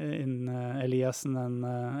Eliassen and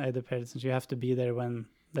Eide Pedersen. You have to be there when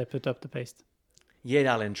they put up the pace.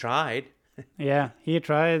 Jedalen tried. Yeah, he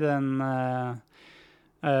tried, and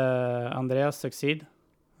Andreas succeeded.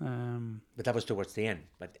 But that was towards the end.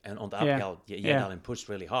 But on the uphill, Jedalen pushed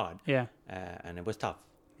really hard. Yeah. And it was tough.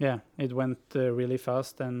 Yeah, it went really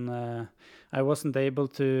fast, and I wasn't able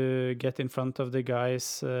to get in front of the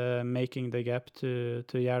guys making the gap to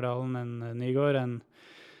Gjerdalen and Nygård. And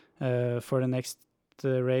for the next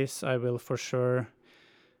race, I will for sure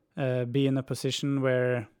be in a position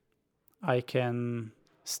where I can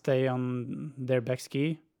stay on their back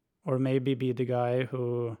ski, or maybe be the guy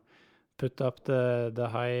who put up the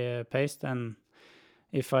high pace. And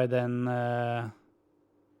if I then are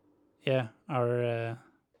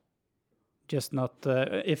just not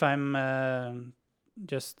if I'm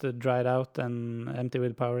just dried out and empty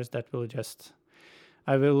with powers,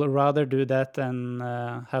 I will rather do that than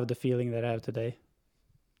have the feeling that I have today.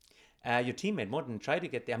 Your teammate Morten tried to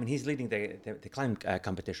get he's leading the climb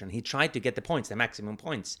competition. He tried to get the points, the maximum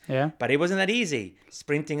points. Yeah. But it wasn't that easy.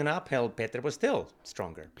 Sprinting an uphill, Petter was still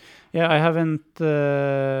stronger. Yeah, I haven't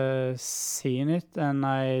seen it, and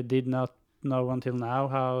I did not know until now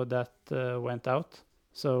how that went out.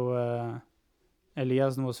 So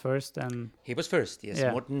Eliassen was first, and he was first. Yes,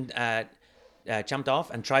 Yeah. Morten jumped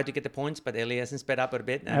off and tried to get the points, but Eliassen sped up a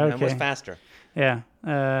bit and was Okay. faster. yeah.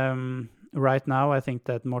 Right now, I think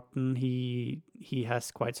that Morten he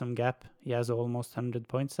has quite some gap. He has almost 100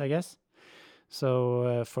 points, I guess.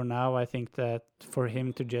 So for now, I think that for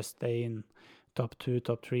him to just stay in top 2,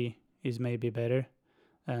 top 3 is maybe better,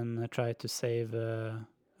 and try to save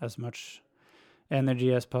as much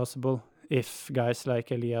energy as possible. If guys like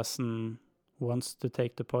Eliassen wants to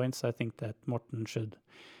take the points, I think that Morten should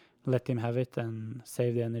let him have it and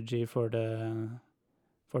save the energy for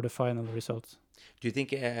the final results. Do you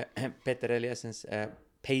think Petter Eliassen's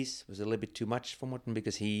pace was a little bit too much for Morten,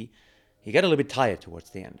 because he got a little bit tired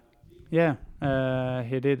towards the end? Yeah,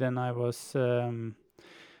 he did, and I was a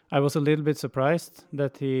little bit surprised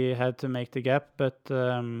that he had to make the gap, but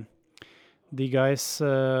the guys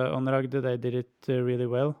on Ragde, they did it really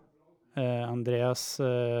well. Andreas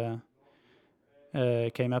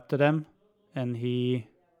came up to them, and he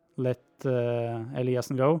let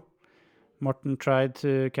Eliassen go. Morten tried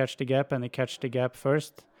to catch the gap, and he catch the gap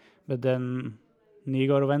first, but then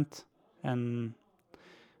Nygaard went, and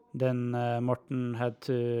then Morten had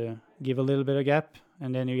to give a little bit of gap,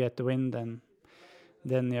 and then you get the wind, and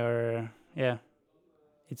then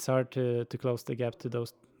it's hard to close the gap to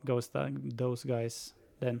those guys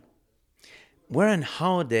then. Where and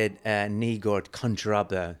how did Nygaard conjure up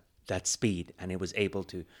that speed, and he was able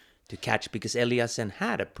to catch, because Eliassen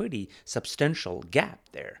had a pretty substantial gap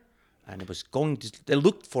there, and it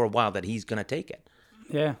looked for a while that he's going to take it.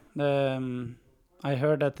 Yeah, I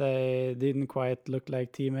heard that they didn't quite look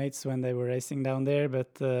like teammates when they were racing down there,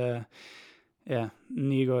 but Nygaard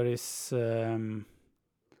is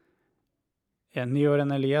Nygaard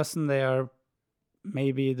and Eliassen, they are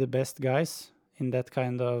maybe the best guys in that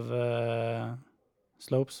kind of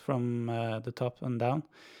slopes from the top and down.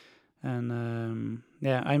 And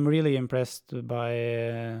I'm really impressed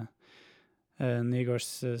by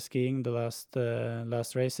Nygaard's skiing the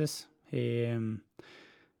last races. He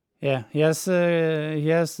has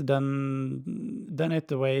done it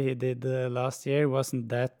the way he did last year. Wasn't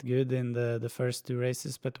that good in the first 2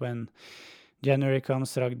 races, but when January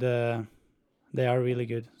comes, Ragde, they are really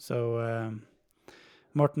good. So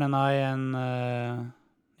Morten and I and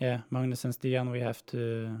Magnus and Stian, we have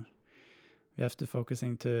to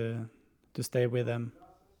focusing to stay with them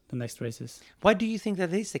the next races. Why do you think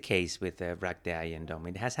that is the case with Ragde Eiendom?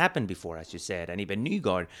 It has happened before, as you said, and even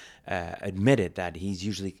Nygaard admitted that he's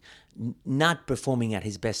usually not performing at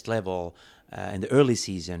his best level in the early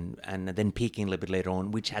season, and then peaking a little bit later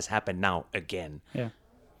on, which has happened now again. Yeah.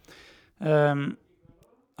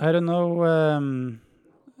 I don't know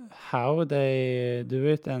how they do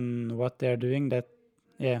it and what they are doing. That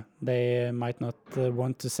they might not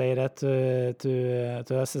want to say that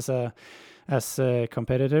to us as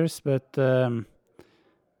competitors, but and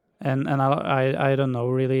I don't know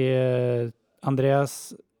really.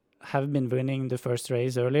 Andreas have been winning the first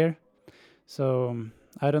race earlier, so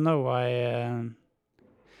I don't know why.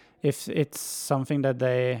 If it's something that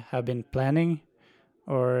they have been planning,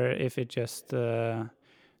 or if it's just 2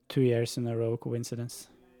 years in a row coincidence.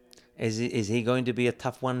 Is he going to be a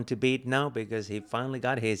tough one to beat now, because he finally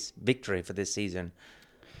got his victory for this season?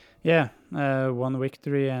 Yeah, 1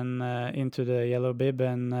 victory and into the yellow bib,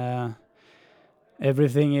 and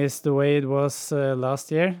everything is the way it was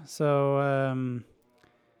last year. So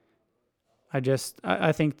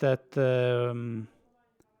I think that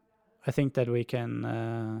we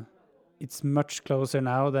can. It's much closer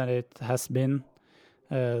now than it has been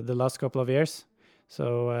the last couple of years.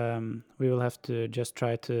 So we will have to just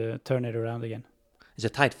try to turn it around again. It's a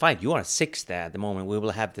tight fight. You are 6th there at the moment. We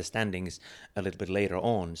will have the standings a little bit later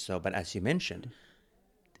on. So, but as you mentioned,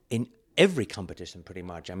 in every competition pretty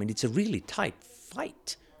much, I mean, it's a really tight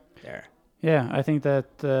fight there. Yeah, I think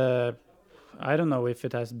that I don't know if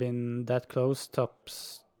it has been that close, top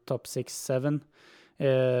 6, 7.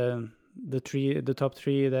 The top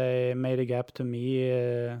 3, they made a gap to me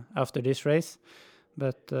after this race.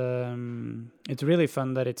 But it's really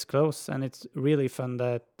fun that it's close, and it's really fun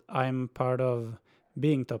that I'm part of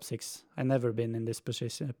being top 6. I've never been in this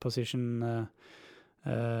position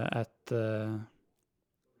at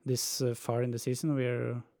this far in the season.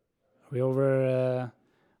 We're over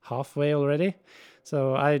halfway already,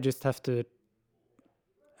 so I just have to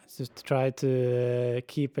try to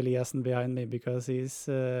keep Eliassen behind me, because he's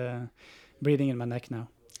breathing in my neck now.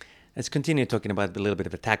 Let's continue talking about a little bit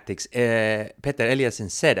of the tactics. Petter Eliassen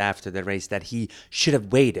said after the race that he should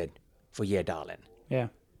have waited for Gjerdalen. Yeah.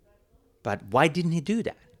 But why didn't he do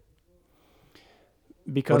that?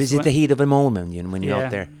 Because or is it the heat of a moment, when you're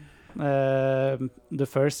out there? The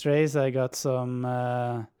first race, I got some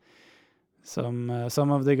of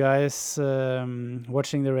the guys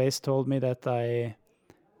watching the race told me that I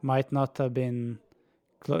might not have been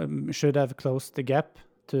should have closed the gap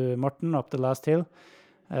to Morten up the last hill,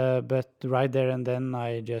 but right there and then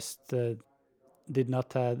I just did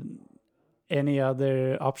not have any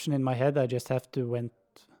other option in my head. I just have to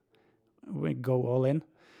go all in,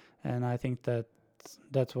 and I think that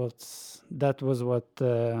was what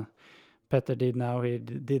Petter did now. He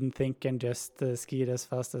didn't think and just skied as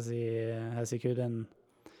fast as he could, and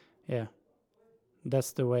yeah,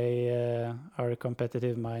 that's the way our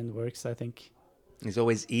competitive mind works, I think. It's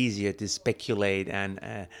always easier to speculate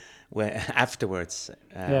and afterwards,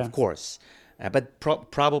 of course. But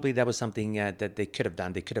probably that was something that they could have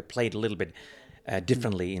done. They could have played a little bit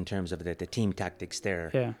differently in terms of the team tactics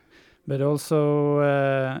there. Yeah, but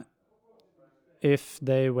also if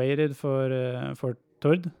they waited for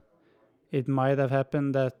Tord, it might have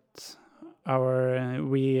happened that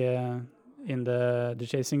we in the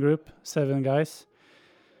chasing group, 7 guys,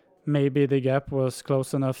 maybe the gap was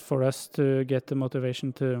close enough for us to get the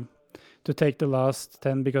motivation to take the last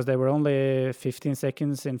 10, because they were only 15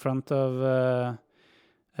 seconds in front of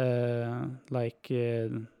the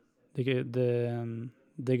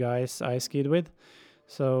guys I skied with.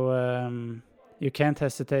 So you can't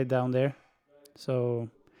hesitate down there. So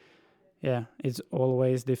yeah, it's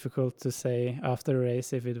always difficult to say after a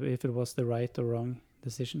race if it was the right or wrong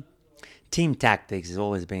decision. Team tactics has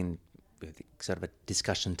always been sort of a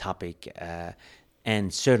discussion topic,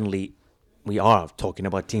 and certainly we are talking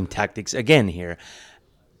about team tactics again here.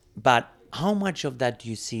 But how much of that do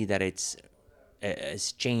you see that it's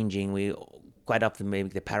changing? We quite often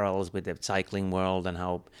make the parallels with the cycling world and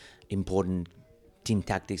how important team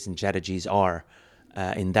tactics and strategies are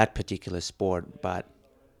in that particular sport. But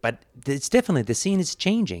it's definitely, the scene is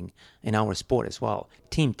changing in our sport as well.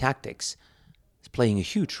 Team tactics is playing a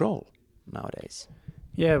huge role nowadays.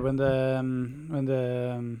 Yeah, when the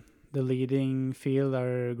leading field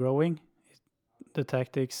are growing, the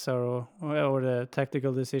tactics or the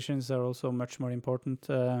tactical decisions are also much more important.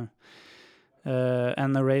 And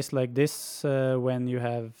a race like this, when you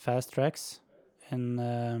have fast tracks and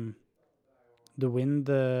the wind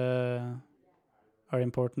are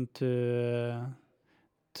important to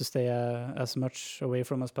stay as much away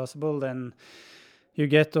from as possible, then you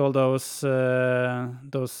get all those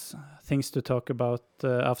things to talk about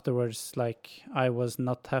afterwards. Like, I was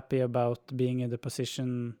not happy about being in the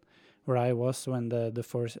position where I was when the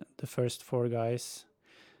first 4 guys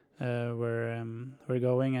were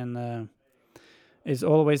going, and it's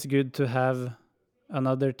always good to have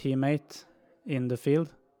another teammate in the field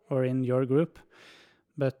or in your group.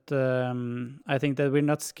 But I think that we're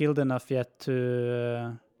not skilled enough yet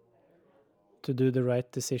to do the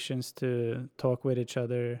right decisions, to talk with each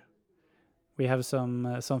other. We have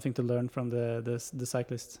something to learn from the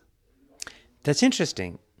cyclists. That's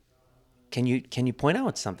interesting. Can you point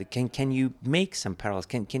out something? Can you make some parallels?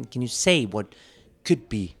 Can you say what could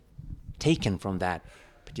be taken from that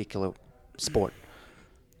particular sport?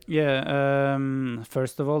 Yeah.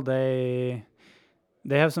 First of all, they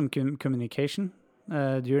have some communication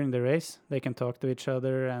during the race. They can talk to each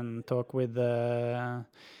other and talk with the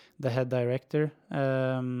head director.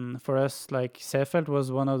 For us, like, Seefeld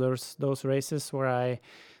was one of those races where I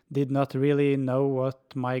did not really know what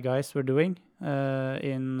my guys were doing.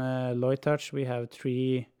 In Leutach, we have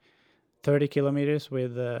 30 kilometers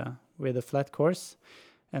with a flat course,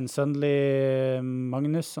 and suddenly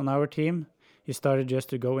Magnus on our team, he started just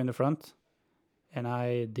to go in the front, and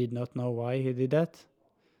I did not know why he did that.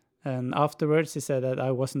 And afterwards, he said that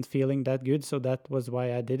I wasn't feeling that good, so that was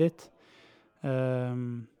why I did it.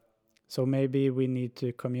 So maybe we need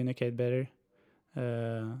to communicate better.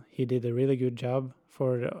 He did a really good job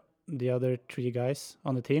for the other 3 guys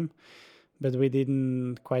on the team, but we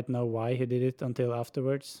didn't quite know why he did it until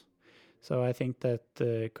afterwards. So I think that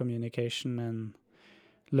communication and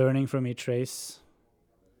learning from each race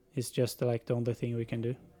is just like the only thing we can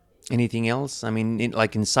do. Anything else? I mean,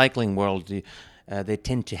 like in cycling world, they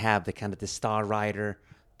tend to have the star rider,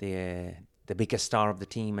 the biggest star of the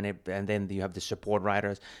team, and then you have the support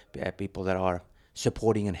riders, people that are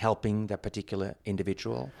supporting and helping that particular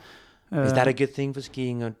individual. Is that a good thing for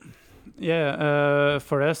skiing? Yeah,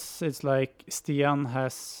 for us, it's like Stian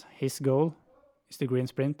has his goal, it's the green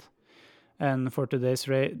sprint, and for today's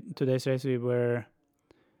race,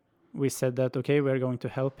 we said that we're going to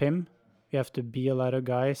help him. We have to be a lot of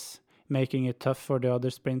guys, making it tough for the other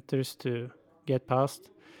sprinters to get past,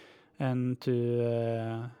 and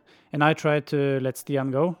I tried to let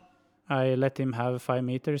Stian go. I let him have 5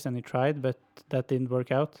 meters and he tried, but that didn't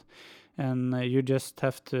work out. And you just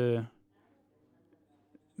have to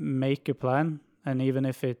make a plan, and even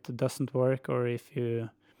if it doesn't work, or if you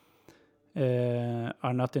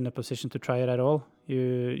are not in a position to try it at all,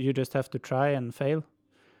 you just have to try and fail.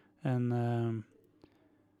 And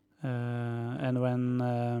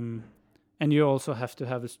and you also have to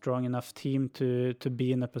have a strong enough team to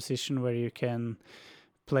be in a position where you can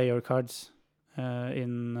play your cards.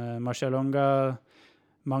 In Marcialonga,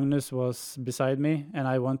 Magnus was beside me, and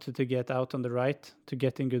I wanted to get out on the right to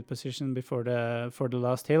get in good position for the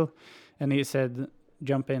last hill, and he said,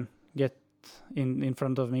 "Jump in, get in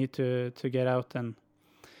front of me to get out." And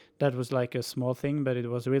that was like a small thing, but it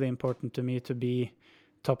was really important to me to be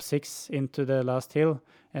top 6 into the last hill,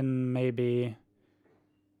 and maybe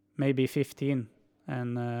 15.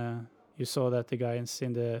 And you saw that the guys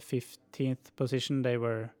in the 15th position, they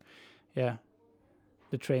were,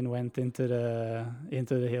 the train went into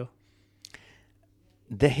the hill.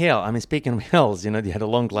 The hill, I mean, speaking of hills, you had a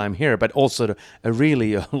long climb here, but also a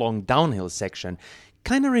really long downhill section.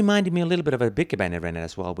 Kind of reminded me a little bit of a Birkebeiner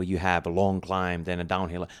as well, where you have a long climb, then a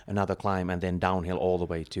downhill, another climb, and then downhill all the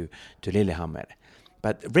way to Lillehammer.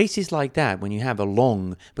 But races like that, when you have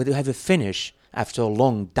but you have a finish after a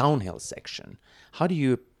long downhill section, how do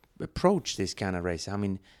you approach this kind of race? I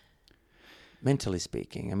mean, mentally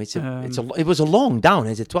speaking, I mean, it was a long down.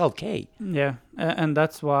 It's a 12K. Yeah, and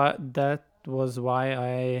that was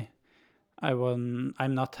why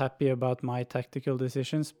I'm not happy about my tactical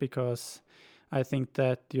decisions, because I think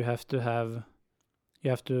that you have to have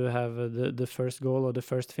the first goal or the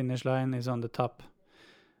first finish line is on the top,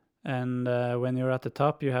 and when you're at the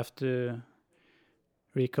top, you have to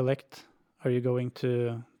recollect. Are you going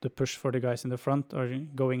to push for the guys in the front, or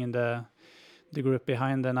going in the group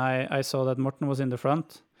behind? And I saw that Morten was in the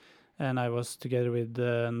front, and I was together with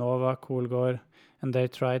Nova, Koolgaard, and they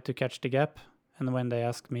tried to catch the gap. And when they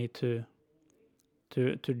asked me to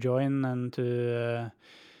join and to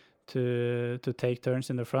take turns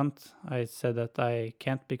in the front, I said that I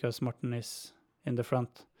can't, because Morten is in the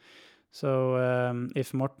front. So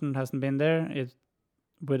if Morten hasn't been there, it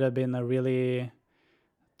would have been a really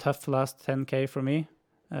tough last 10K for me.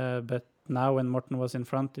 But now when Morten was in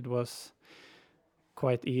front, it was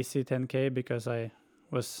quite easy 10K, because I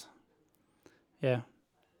was,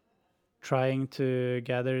 trying to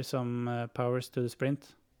gather some powers to the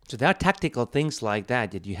sprint. So there are tactical things like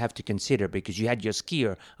that you have to consider, because you had your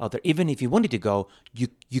skier out there. Even if you wanted to go,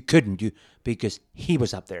 you couldn't, because he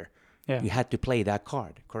was up there. Yeah. You had to play that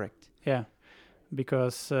card, correct? Yeah,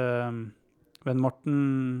 because when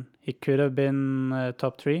Morten, he could have been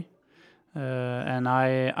top 3, and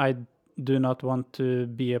I do not want to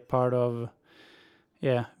be a part of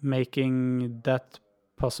making that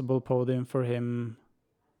possible podium for him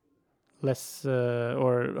less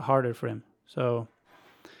or harder for him. So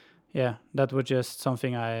that was just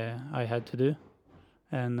something I had to do.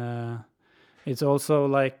 And it's also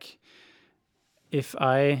like, if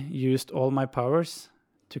I used all my powers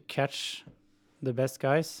to catch the best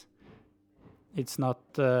guys, it's not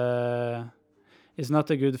a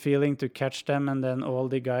good feeling to catch them and then all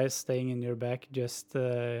the guys staying in your back, just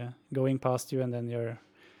going past you, and then you're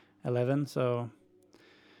 11. So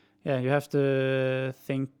you have to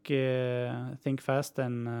think fast,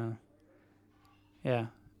 and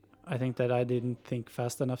I think that I didn't think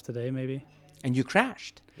fast enough today, maybe. And you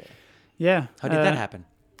crashed. Yeah. How did that happen?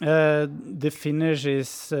 The finish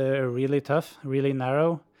is really tough, really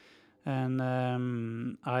narrow, and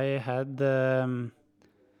I had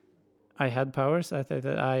powers. I thought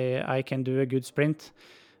that I can do a good sprint,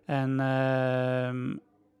 and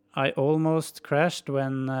I almost crashed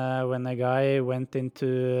when a guy went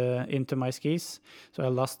into my skis, so I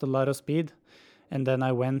lost a lot of speed, and then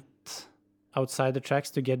I went outside the tracks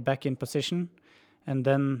to get back in position, and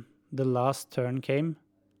then the last turn came,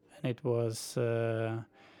 and it was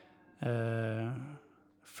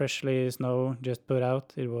freshly snow just put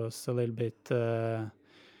out. It was a little bit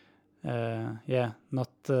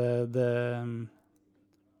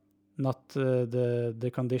not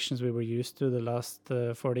the conditions we were used to the last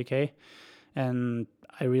 40K, and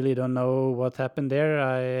I really don't know what happened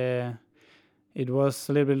there. It was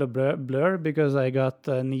a little bit of blur because I got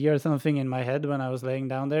a knee or something in my head when I was laying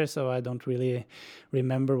down there, so I don't really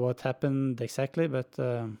remember what happened exactly, but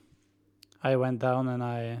I went down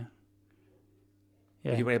and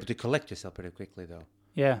You were able to collect yourself pretty quickly, though.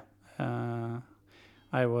 Yeah.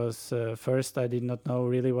 I was first, I did not know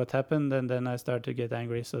really what happened, and then I started to get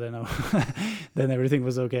angry, so then then everything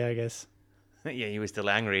was okay, I guess. Yeah, you were still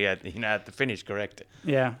angry at the finish, correct?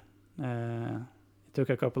 Yeah. It took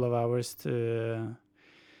a couple of hours to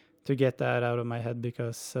get that out of my head,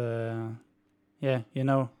 because yeah,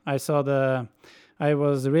 I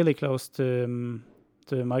was really close to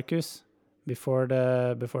Marcus before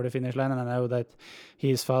the finish line, and I know that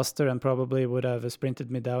he's faster and probably would have sprinted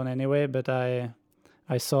me down anyway. But I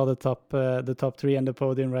saw the top three and the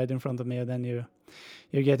podium right in front of me, and then you're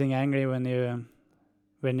getting angry when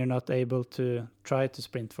you're not able to try to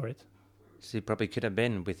sprint for it. So you probably could have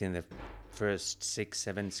been within the first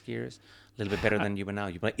 6-7 skiers, a little bit better than you were now.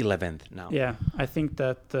 You were 11th now. Yeah, I think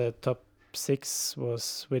that the top 6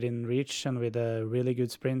 was within reach, and with a really good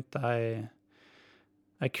sprint, I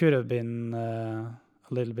could have been a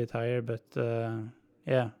little bit higher, but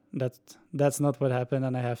yeah, that's not what happened,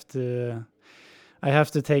 and I have to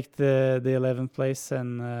take the 11th place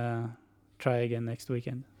and try again next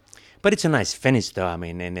weekend. But it's a nice finish, though. I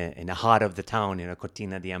mean, in the heart of the town,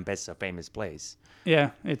 Cortina d'Ampezzo, famous place. Yeah,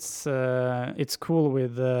 it's cool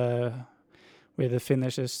with the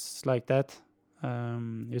finishes like that.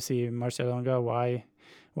 You see Marcialonga.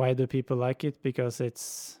 Why do people like it? Because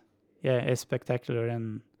it's spectacular,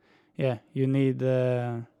 and yeah, you need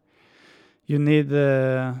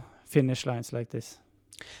finish lines like this.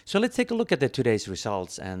 So let's take a look at today's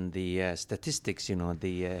results and the statistics,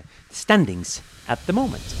 the standings at the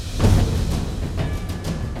moment.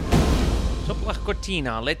 So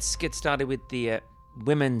Cortina, let's get started with the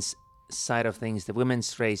women's side of things, the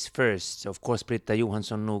women's race first. So of course, Britta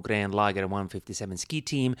Johansson Nogren Lager 157 ski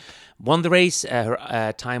team won the race.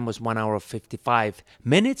 Her time was 1 hour 55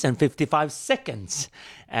 minutes and 55 seconds,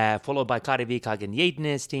 followed by Kari Vikhagen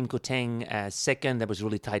Gjeidnes, Team Koteng second. There was a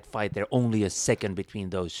really tight fight there, only a second between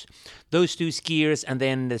those two skiers. And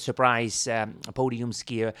then the surprise podium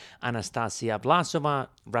skier Anastasia Vlasova,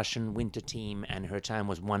 Russian winter team, and her time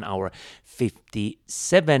was 1 hour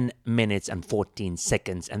 57 minutes and 14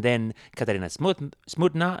 seconds. And then Katarina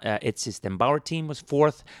Smutna, Etsystem Bauer team, was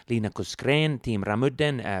fourth. Lina Kuskren, Team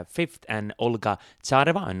Ramudden, fifth. And Olga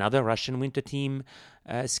Tsareva, another Russian winter team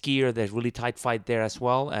skier. There's really tight fight there as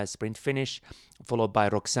well. Sprint finish, followed by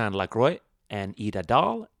Roxane Lacroix and Ida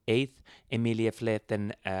Dahl, eighth. Emilie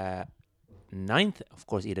Fleten, ninth. Of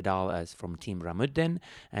course, Ida Dahl is from Team Ramudden,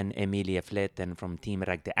 and Emilie Fleten from Team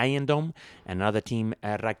Ragde Eiendom. Another Team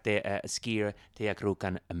Ragde skier, Thea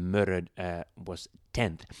Krukan Mörröd, was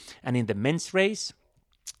 10th. And in the men's race,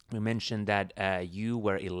 we mentioned that you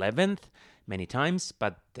were 11th many times,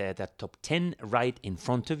 but that top 10 right in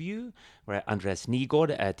front of you were Andreas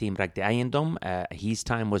Nygård, Team Ragde Eiendom. His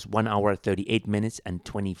time was 1 hour 38 minutes and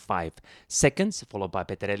 25 seconds, followed by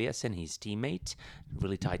Peter Eliassen, his teammate.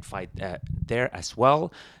 Really tight fight there as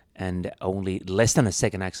well. And only less than a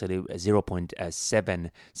second, actually,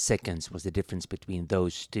 0.7 seconds was the difference between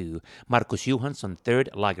those two. Markus Johansson, third,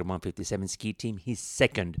 Lager 157 ski team. His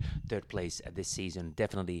second third place this season.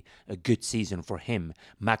 Definitely a good season for him.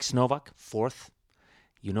 Max Novak, fourth.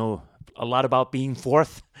 You know a lot about being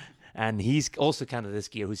fourth. And he's also kind of the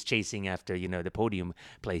skier who's chasing after, the podium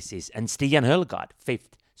places. And Stian Hølgaard,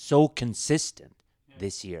 fifth. So consistent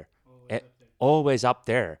this year. Always up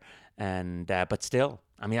there. And but still,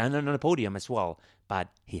 I mean, I'm on the podium as well, but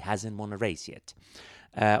he hasn't won a race yet.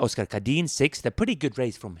 Oscar Kadin, sixth. A pretty good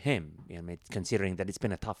race from him, considering that it's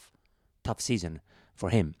been a tough season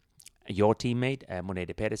for him. Your teammate,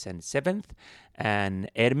 Monede Pedersen, seventh.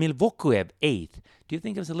 And Ermil Vokuev, eighth. Do you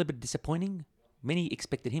think it was a little bit disappointing? Many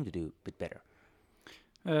expected him to do a bit better.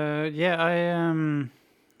 Yeah,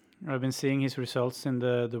 I've been seeing his results in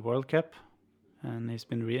the World Cup, and he's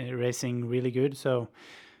been racing really good. So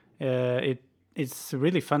it's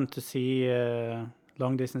really fun to see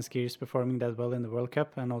long distance skiers performing that well in the World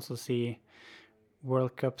Cup, and also see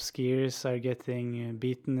World Cup skiers are getting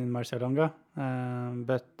beaten in Marcialonga.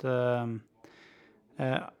 But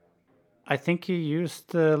I think he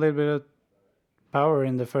used a little bit of power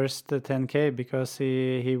in the first 10K, because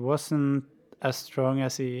he wasn't as strong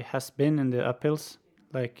as he has been in the uphills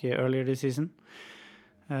like earlier this season.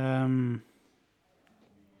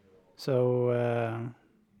 So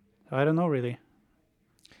I don't know really.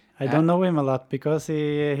 I don't know him a lot, because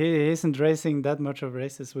he isn't racing that much of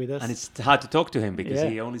races with us. And it's hard to talk to him because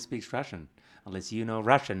he only speaks Russian. Unless you know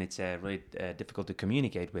Russian, it's really difficult to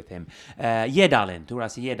communicate with him. Jedalin,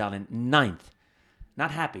 Turasi Jedalin, ninth.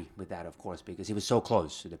 Not happy with that, of course, because he was so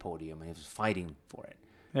close to the podium and he was fighting for it.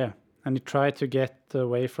 Yeah, and he tried to get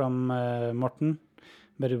away from Morten,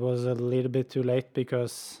 but it was a little bit too late,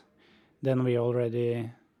 because then we already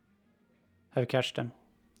have catched them.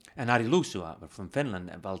 And Ari Lusua from Finland,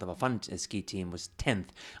 Valtava Fun ski team, was 10th.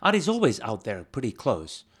 Ari's always out there pretty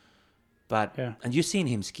close. But and you've seen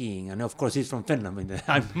him skiing. And of course, he's from Finland,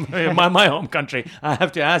 my home country. I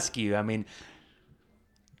have to ask you, I mean,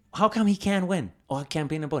 how come he can't win I can't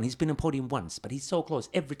be in a podium. He's been in a podium once, but he's so close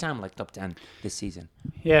every time, like top 10 this season.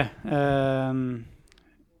 Yeah,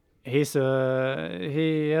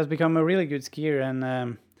 he has become a really good skier,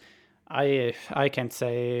 and I can't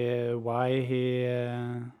say why he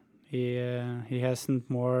hasn't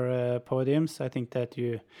more podiums. I think that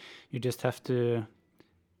you just have to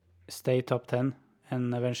stay top 10,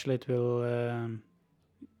 and eventually it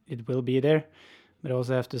will be there. But I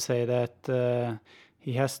also have to say that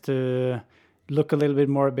he has to look a little bit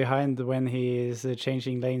more behind when he is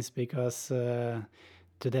changing lanes, because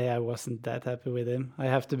today I wasn't that happy with him. I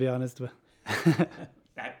have to be honest.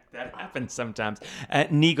 That happens sometimes.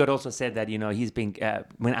 Nygård also said that, he's been,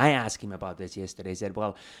 when I asked him about this yesterday, he said,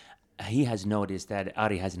 well, he has noticed that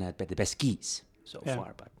Ari hasn't had the best skis so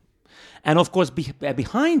far. And of course,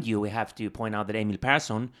 behind you, we have to point out that Emil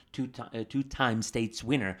Persson, two-time states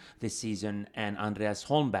winner this season, and Andreas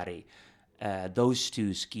Holmberg, those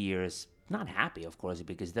two skiers, not happy, of course,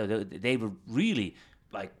 because they were really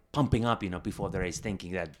like pumping up, before the race,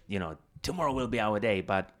 thinking that, tomorrow will be our day,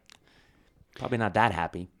 but probably not that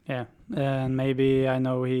happy. Yeah, and maybe I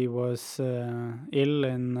know he was ill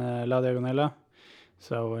in La Diagonela,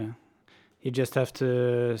 so he just have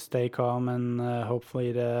to stay calm, and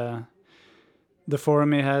hopefully the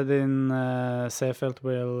form he had in Seefeld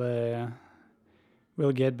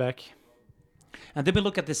will get back. And then we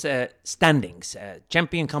look at this standings,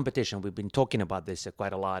 champion competition. We've been talking about this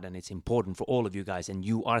quite a lot, and it's important for all of you guys. And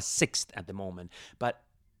you are 6th at the moment, but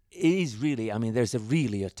it is really, there's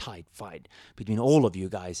really a tight fight between all of you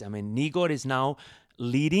guys. Nygård is now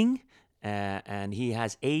leading, and he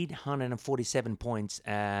has 847 points.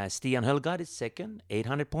 Stian Hølgaard is second,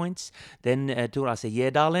 800 points. Then Tor Aase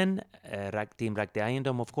Gjerdalen, Team Rakte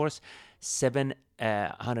Eiendom, of course,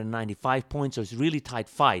 795 points. So it's a really tight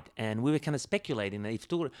fight. And we were kind of speculating that if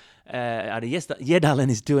Tor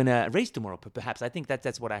Gjerdalen is doing a race tomorrow, perhaps. I think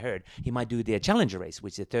that's what I heard. He might do the Challenger race,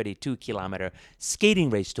 which is a 32-kilometer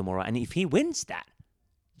skating race tomorrow. And if he wins that,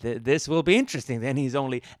 this will be interesting. Then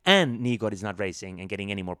and Nygård is not racing and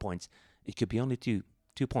getting any more points. It could be only two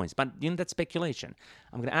points. But that's speculation.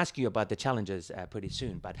 I'm going to ask you about the challenges pretty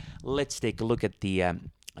soon. But let's take a look at the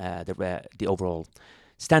overall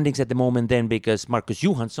standings at the moment then, because Marcus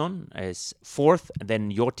Johansson is 4th,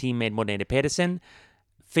 then your teammate Morten Pedersen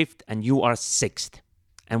 5th, and you are 6th.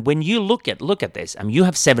 And when you look at this, you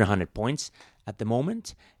have 700 points at the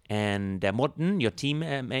moment, and Morten, your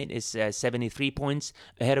teammate, is 73 points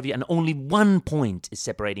ahead of you, and only 1 point is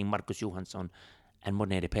separating Marcus Johansson and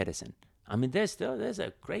Morten Pedersen. There's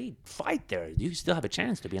a great fight there. You still have a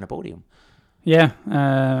chance to be on a podium. Yeah,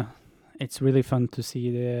 it's really fun to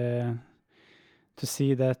see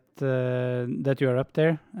that you are up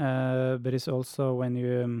there, but it's also when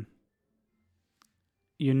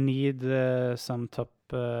you need some top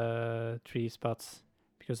 3 spots,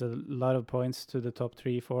 because a lot of points to the top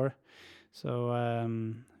 3-4. So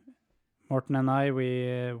Morten and I,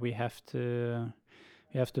 we have to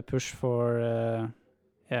push for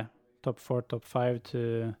top 4, top 5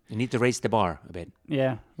 to. You need to raise the bar a bit.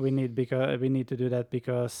 Yeah, we need to do that,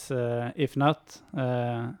 because if not,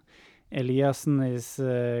 Eliassen is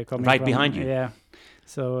coming right behind you. Yeah,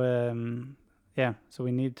 so so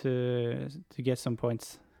we need to get some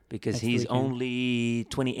points, because he's only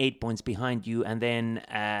 28 points behind you, and then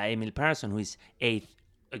Emil Persson, who is 8th,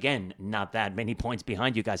 again, not that many points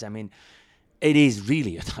behind you guys. It is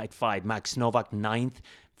really a tight fight. Max Novak 9th,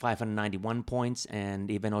 591 points, and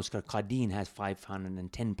even Oscar Cardin has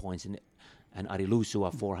 510 points, and Ari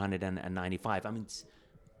Luusua 495. It's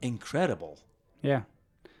incredible. Yeah,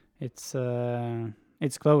 it's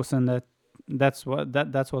close, and that's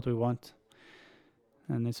what we want.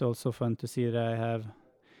 And it's also fun to see that I have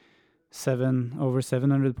over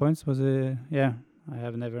 700 points. Was it? Yeah, I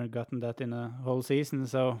have never gotten that in a whole season,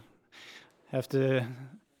 so have to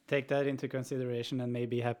take that into consideration and may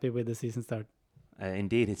be happy with the season start.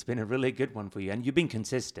 Indeed, it's been a really good one for you, and you've been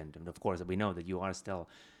consistent. And of course, we know that you are still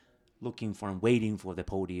looking for and waiting for the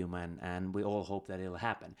podium, and we all hope that it'll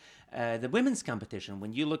happen. The women's competition,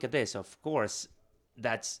 when you look at this, of course,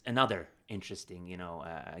 that's another interesting,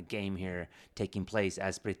 game here taking place,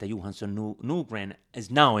 as Britta Johansson Nogren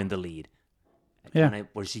is now in the lead,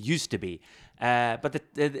 where she used to be. But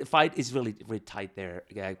the fight is really, really tight there,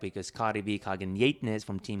 because Kari Vikhagen Jeitnes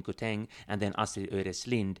from Team Koteng, and then Astrid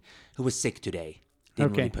Øreslind, who was sick today.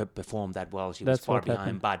 Didn't really perform that well. She was far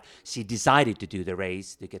behind, but she decided to do the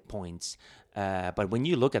race to get points. But when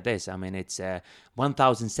you look at this, it's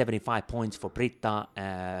 1,075 points for Britta,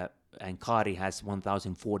 and Kari has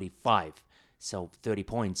 1,045. So 30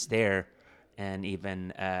 points there. And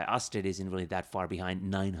even Astrid isn't really that far behind,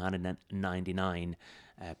 999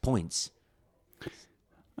 points.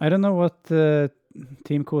 I don't know what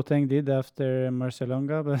Team Koteng did after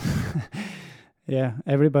Marcialonga, but yeah,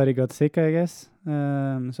 everybody got sick, I guess.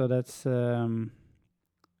 So that's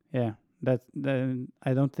yeah.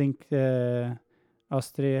 I don't think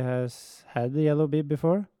Astrid has had the yellow bib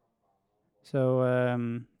before. So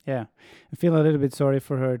yeah, I feel a little bit sorry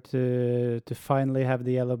for her to finally have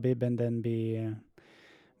the yellow bib and then be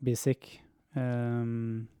sick.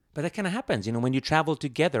 But that kind of happens, when you travel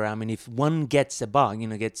together. I mean, if one gets a bug,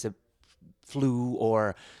 gets a flu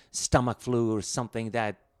or stomach flu or something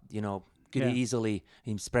that, could easily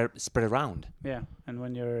spread around. Yeah, and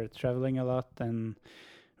when you're traveling a lot and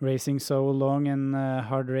racing so long and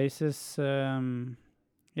hard races,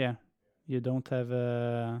 yeah, you don't have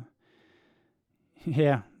a...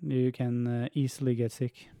 yeah, you can easily get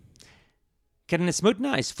sick. Katarina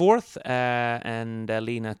Smutna is fourth, and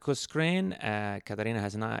Lena Kuskren. Katarina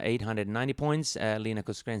has 890 points, Lena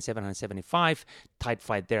Kuskren 775. Tight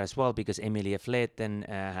fight there as well because Emilia Fleten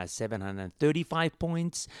has 735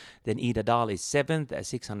 points. Then Ida Dahl is seventh,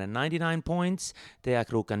 699 points. Thea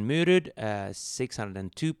Krokan Myrud,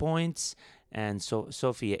 602 points. And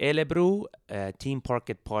Sofia Elebro, Team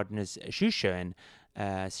Parket Partners Sjusjön.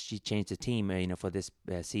 She changed the team, for this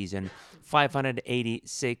season.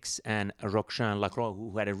 586, and Roxane Lacroix,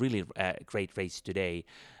 who had a really great race today,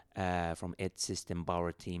 from Ed System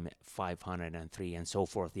Bauer team, 503, and so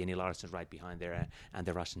forth. Jenny Larsson right behind there, and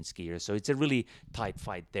the Russian skiers. So it's a really tight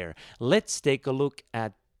fight there. Let's take a look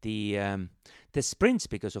at the sprints,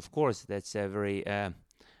 because of course that's a very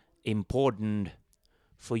important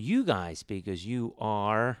for you guys, because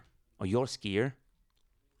your skier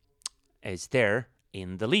is there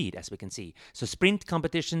in the lead, as we can see. So sprint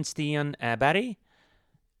competition, Stian Barry,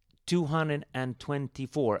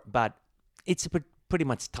 224, but it's pretty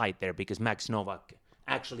much tight there because Max Novak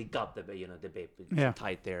actually got the bib. It's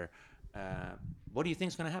tight there. What do you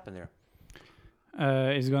think is going to happen there?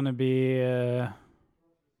 It's going to be,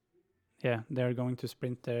 they're going to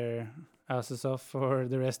sprint their asses off for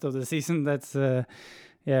the rest of the season. That's,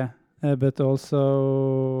 but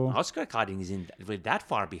also... Oscar Carding isn't really that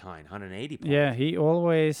far behind, 180 points. Yeah, he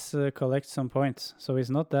always collects some points, so he's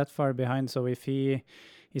not that far behind. So if he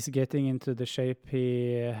is getting into the shape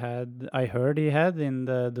I heard he had in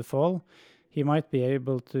the fall, he might be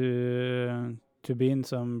able to be in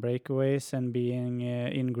some breakaways and being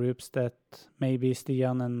in groups that maybe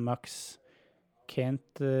Stian and Max can't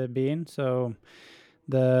be in. So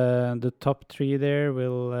the top three there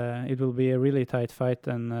it will be a really tight fight,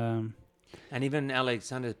 and even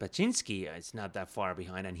Alexander Paczynski is not that far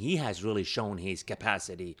behind, and he has really shown his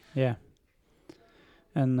capacity. Yeah,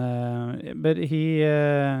 and but he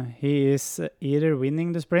is either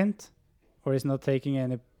winning the sprint or is not taking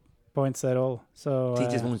any points at all. So he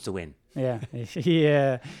just wants to win. Yeah,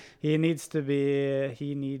 he needs to be.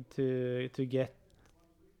 He need to get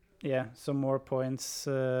some more points.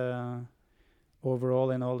 Overall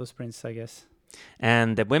in all the sprints, I guess.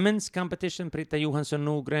 And the women's competition, Britta Johansson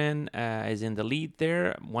Nogren is in the lead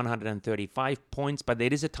there, 135 points, but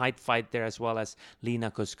there is a tight fight there as well, as Lena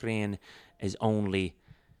Kuskren is only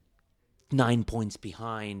 9 points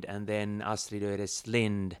behind, and then Astrid Öres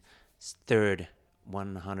Lind third,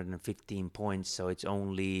 115 points, so it's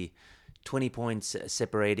only 20 points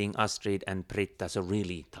separating Astrid and Britta, so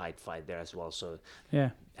really tight fight there as well. So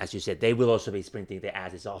as you said, they will also be sprinting their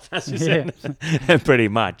asses off, as you said, pretty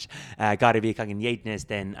much. Kari Vikhagen Jeitnes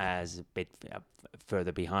then as a bit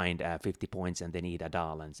further behind, 50 points, and then Ida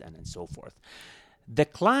Dahl and so forth. The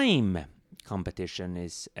climb competition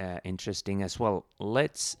is interesting as well.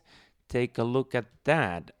 Let's take a look at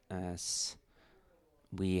that, as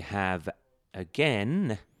we have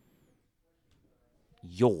again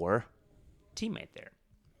your teammate there,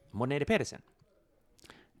 Monere Pedersen.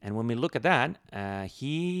 And when we look at that,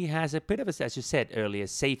 he has a bit of a, as you said earlier,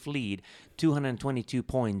 safe lead, 222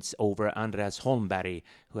 points over Andreas Holmberg,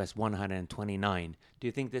 who has 129. Do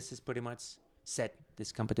you think this is pretty much set,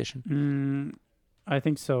 this competition? I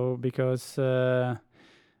think so, because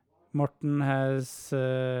Morten has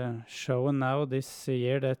shown now this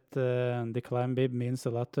year that the climb bib means a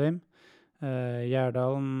lot to him.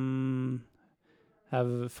 Gjerdalen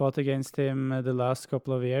have fought against him the last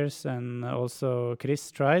couple of years, and also Chris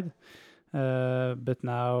tried. But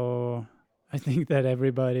now I think that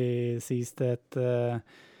everybody sees that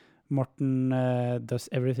Morten does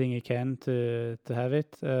everything he can to have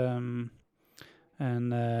it.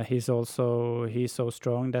 And he's so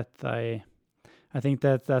strong that I think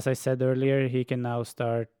that, as I said earlier, he can now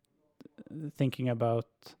start thinking about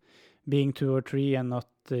being 2 or 3 and not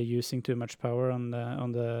using too much power on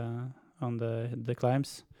the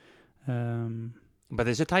climbs. And But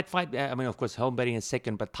there's a tight fight. I mean, of course, Holmberg is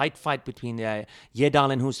second, but tight fight between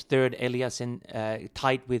Jedalen, who's third, Eliassen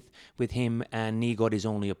tight with him, and Nygård is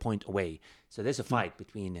only a point away. So there's a fight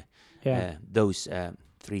between those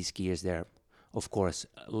three skiers there. Of course,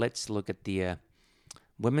 let's look at the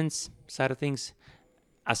women's side of things.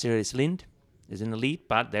 Astrid Lind is in the lead,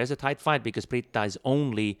 but there's a tight fight because Britta is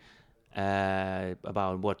only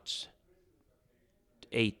about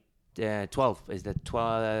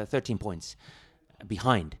 13 points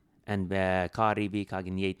behind, and Kari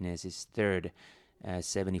Vikhagen-Geitnes is third,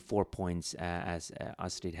 74 points, as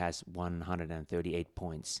Astrid has 138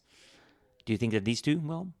 points. Do you think that these two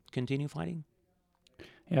will continue fighting?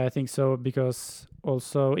 Yeah, I think so, because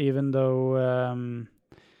also even though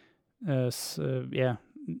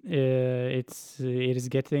it is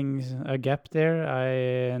getting a gap there,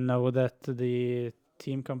 I know that the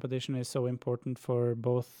team competition is so important for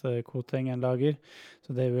both Koteng and Lager,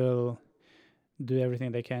 so they will do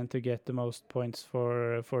everything they can to get the most points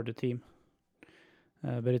for the team.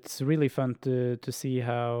 But it's really fun to see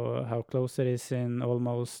how close it is in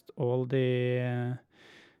almost all the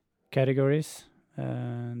categories.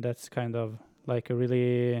 That's kind of like a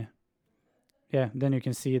really, then you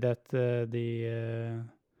can see that the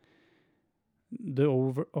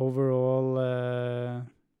overall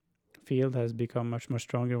field has become much more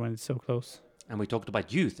stronger when it's so close. And we talked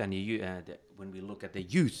about youth, and when we look at the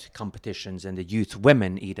youth competitions and the youth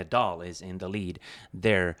women, Ida Dahl is in the lead.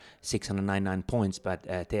 They're 699 points, but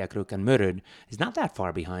Thea Krukan Murud is not that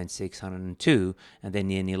far behind, 602, and then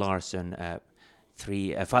Jenny Larsson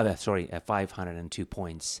 502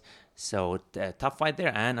 points. So tough fight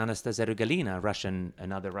there. And Anastasia Rugalina,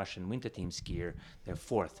 another Russian winter team skier, they're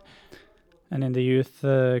fourth. And in the youth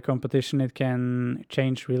competition, it can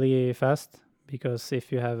change really fast, because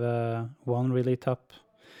if you have one really top,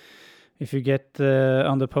 if you get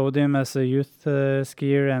on the podium as a youth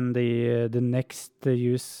skier and the next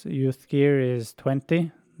youth skier is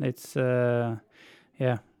 20, it's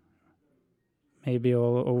maybe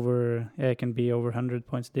all over. It can be over 100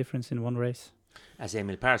 points difference in one race. As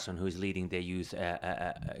Emil Persson, who is leading the youth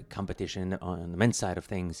competition on the men's side of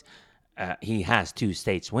things, he has 2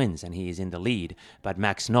 states wins and he is in the lead, but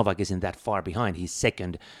Max Novak isn't that far behind. He's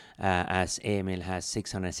second, as Emil has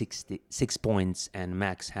 666 points and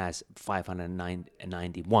Max has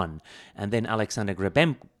 591. And then Alexander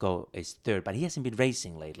Grebenko is third, but he hasn't been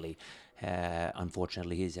racing lately.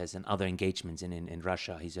 Unfortunately, he has other engagements in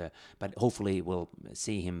Russia. But hopefully we'll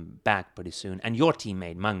see him back pretty soon. And your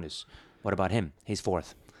teammate Magnus, what about him? He's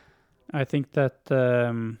fourth. I think that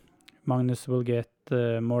Magnus will get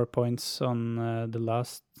more points on the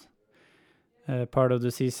last part of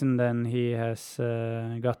the season than he has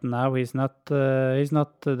gotten now. He's not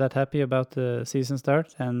that happy about the season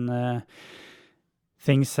start, and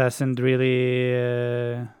things hasn't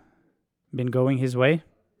really been going his way.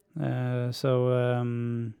 I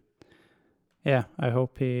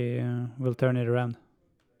hope he will turn it around.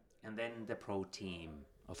 And then the pro team,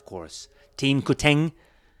 of course. Team Koteng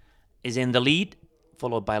is in the lead,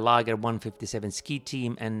 followed by Lager 157 ski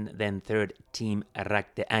team, and then third team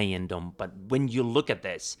Rakte Eiendom. But when you look at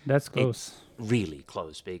this, that's close. It's really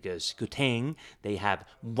close, because Koteng, they have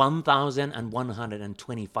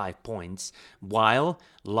 1,125 points, while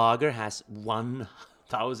Lager has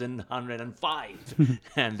 1,105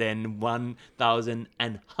 and then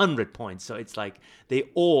 1,100 points. So it's like they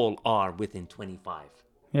all are within 25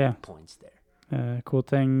 points there.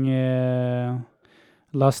 Koteng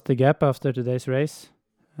lost the gap after today's race.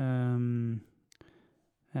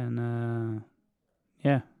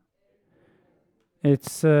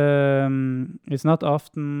 It's not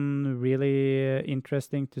often really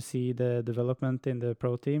interesting to see the development in the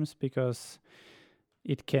pro teams, because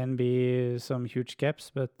it can be some huge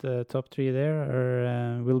gaps, but the top 3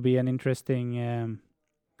 there will be an interesting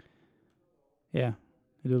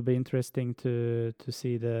it will be interesting to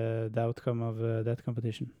see the outcome of that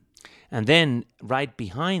competition. And then right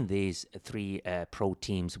behind these 3 pro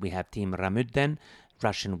teams, we have Team Ramudden,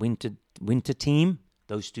 Russian winter team.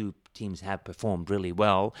 Those 2 teams have performed really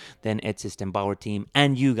well. Then Etsy Bauer team,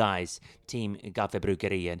 and you guys, Team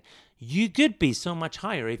Gaffebruggeriet. You could be so much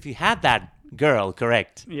higher if you had that girl,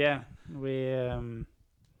 correct? Yeah, we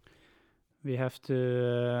have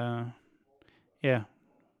to. We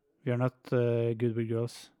are not good with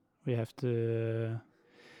girls. We have to.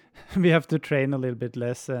 We have to train a little bit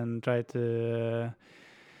less and try to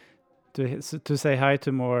say hi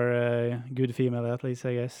to more good female athletes,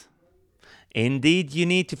 I guess. Indeed, you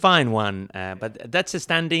need to find one. But that's the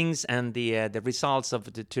standings and the results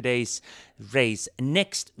of today's race.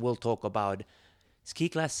 Next, we'll talk about Ski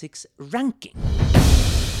Classics ranking.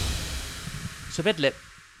 So Vetle,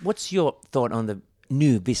 what's your thought on the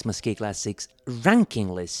new Visma Ski Classics ranking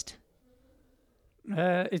list?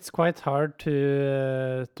 It's quite hard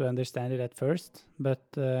to understand it at first, but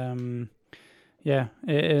now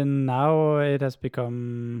it has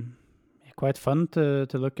become quite fun to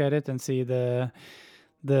look at it and see the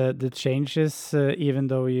changes. Even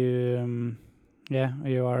though you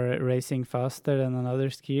are racing faster than another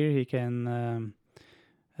skier, he can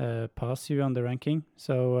pass you on the ranking.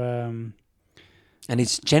 So and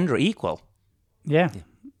it's gender equal. Yeah.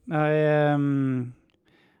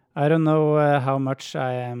 I don't know how much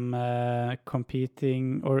I am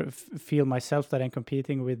competing or feel myself that I'm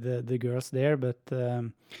competing with the girls there, but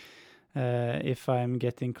if I'm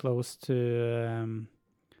getting close to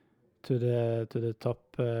the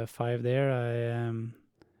top 5 there,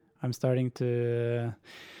 I'm starting to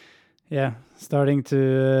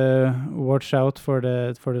watch out for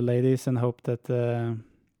the ladies and hope that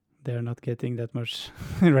they're not getting that much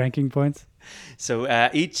ranking points. So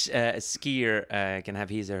each skier can have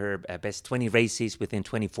his or her best 20 races within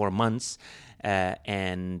 24 months,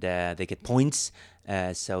 and they get points.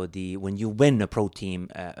 So when you win a pro tour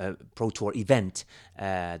event,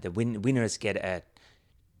 the winners get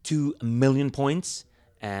 2 million points.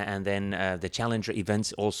 And then the challenger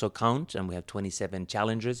events also count, and we have 27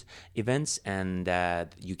 challengers events, and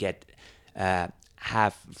you get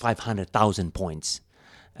 500,000 points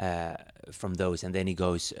from those, and then it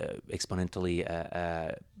goes exponentially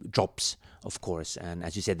drops, of course. And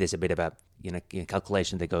as you said, there's a bit of a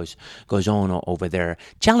calculation that goes on over there.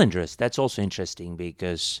 Challengers, that's also interesting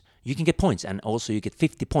because you can get points, and also you get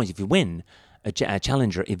 50 points if you win a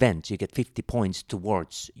challenger event. You get 50 points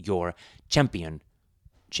towards your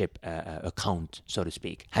championship account, so to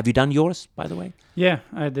speak. Have you done yours, by the way? Yeah,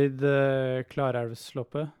 I did the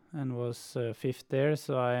Klarälvsloppet and was 5th there,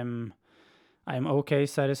 so I'm okay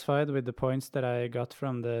satisfied with the points that I got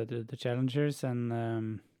from the challengers,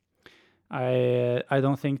 and I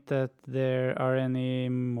don't think that there are any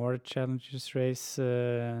more challengers race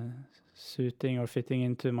suiting or fitting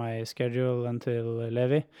into my schedule until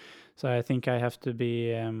Levi, so I think I have to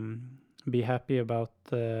be happy about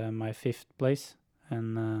my 5th place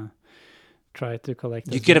and try to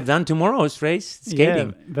collect. You could have done tomorrow's race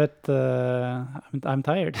skating. Yeah, but I'm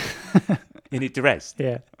tired. You need to rest.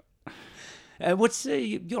 Yeah. What's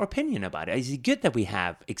your opinion about it? Is it good that we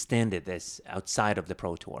have extended this outside of the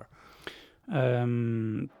Pro Tour?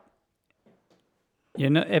 Every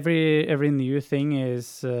new thing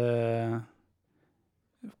is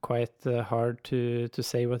quite hard to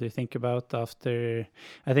say what you think about after.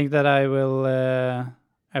 I think that I will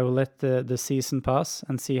let the season pass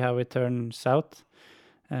and see how it turns out.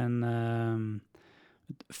 And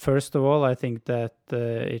first of all, I think that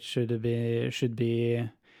it should be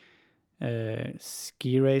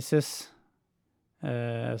ski races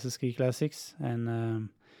as a ski classics, and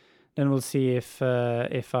then we'll see if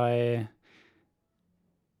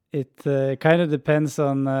it kind of depends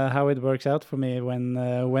on how it works out for me when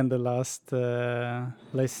the last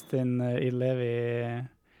list in Illevi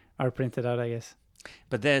are printed out, I guess.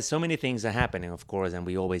 But there's so many things are happening, of course, and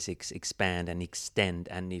we always expand and extend.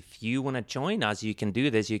 And if you want to join us, you can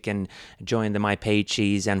do this. You can join the My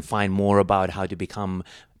Pages and find more about how to become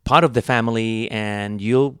part of the family, and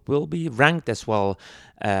you will be ranked as well.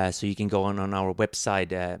 So you can go on our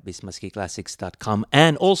website, vismaskiclassics.com.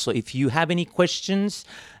 And also, if you have any questions,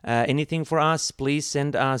 anything for us, please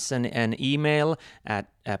send us an email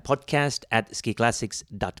at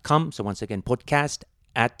podcast@skiclassics.com. So once again,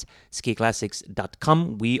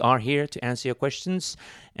 podcast@skiclassics.com. We are here to answer your questions.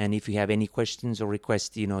 And if you have any questions or requests,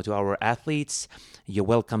 to our athletes, you're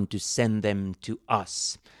welcome to send them to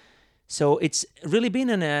us. So it's really been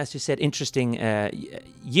as you said, interesting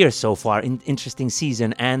year so far, interesting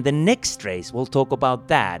season. And the next race, we'll talk about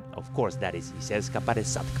that. Of course, that is Iselska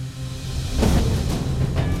Padesatka.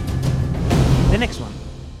 The next one,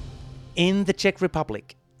 in the Czech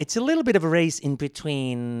Republic. It's a little bit of a race in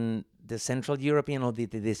between the Central European,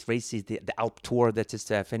 this race is the Alp Tour that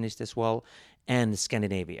just finished as well, and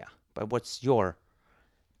Scandinavia. But what's your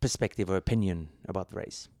perspective or opinion about the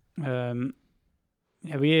race?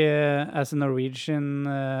 We, as a Norwegian,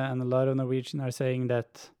 and a lot of Norwegians are saying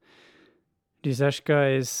that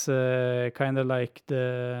Iselska is kind of like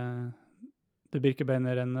the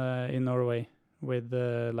Birkebeiner in Norway, with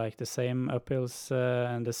like the same uphills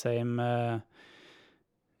and the same,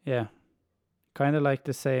 kind of like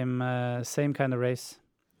the same kind of race.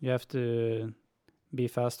 You have to be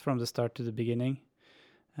fast from the start to the beginning,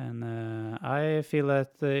 and I feel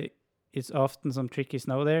that it's often some tricky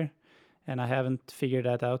snow there. and I haven't figured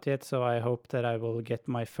that out yet. So I hope that I will get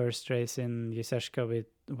my first race in Jizerska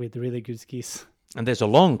with really good skis. And there's a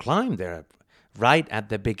long climb there, right at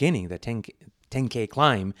the beginning, the 10K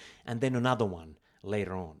climb, and then another one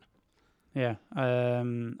later on. Yeah,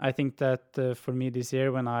 I think that for me this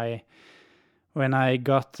year, when I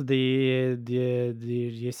got the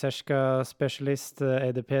Jizerska specialist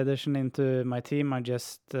Ede Pedersen into my team, I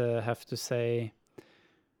just have to say,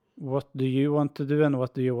 what do you want to do and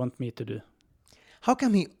what do you want me to do? How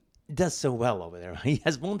come he does so well over there? He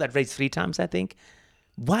has won that race 3 times, I think.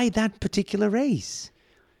 Why that particular race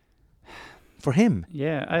for him?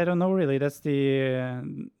 Yeah, I don't know really.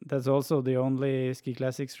 That's also the only Ski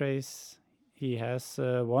Classics race he has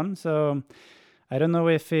won. So I don't know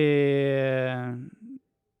if he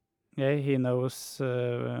knows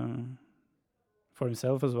for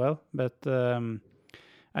himself as well. But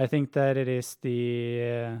I think that it is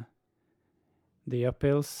the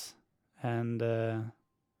uphills and the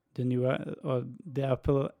new or the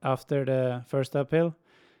uphill after the first uphill,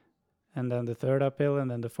 and then the third uphill,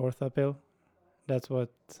 and then the fourth uphill. That's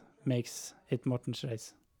what makes it Morten's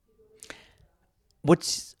race.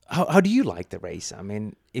 How do you like the race? I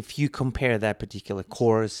mean, if you compare that particular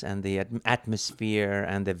course and the atmosphere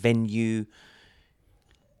and the venue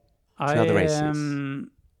to other races.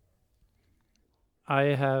 I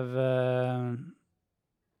have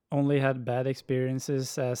only had bad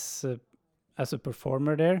experiences as a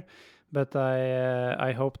performer there, but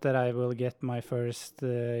I hope that I will get my first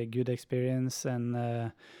good experience, and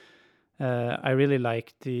I really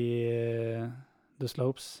like the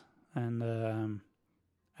slopes, and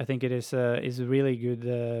I think it is really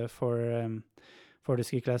good for the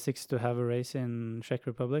Ski Classics to have a race in Czech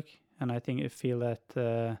Republic, and I feel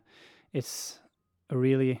that it's a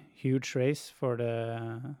really huge race for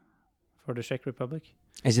the Czech Republic.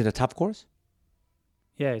 Is it a tough course?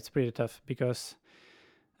 Yeah, it's pretty tough because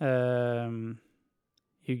you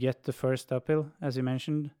get the first uphill, as you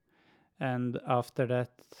mentioned, and after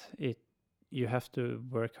that you have to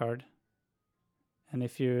work hard. And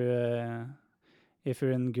if you're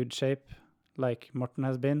in good shape, like Morten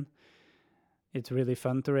has been, it's really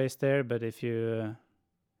fun to race there. But if you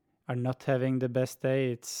are not having the best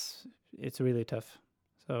day, it's really tough.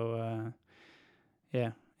 So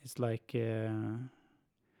yeah, it's like a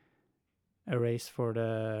race for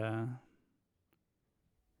the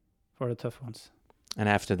tough ones. And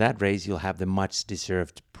after that race, you'll have the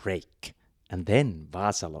much-deserved break, and then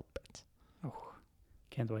Vasaloppet. Oh,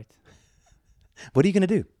 can't wait. What are you going to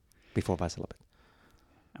do before Vasaloppet?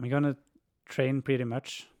 I'm going to train pretty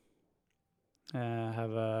much.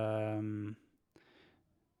 Have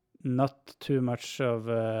not too much of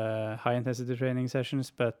high-intensity training sessions,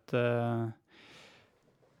 but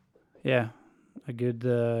yeah, a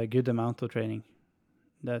good amount of training.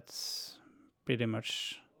 That's pretty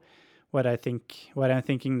much what I'm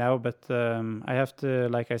thinking now. But I have to,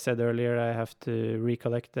 like I said earlier, I have to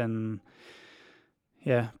recollect and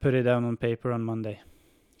put it down on paper on Monday.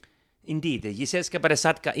 Indeed, Jizerska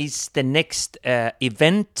Berezatka is the next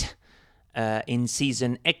event in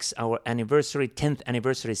season X, our 10th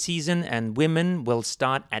anniversary season, and women will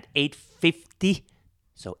start at 8:50,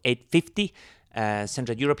 so 8:50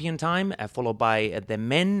 Central European time, followed by the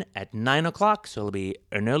men at 9 o'clock, so it'll be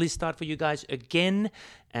an early start for you guys again,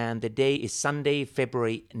 and the day is Sunday,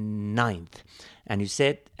 February 9th. And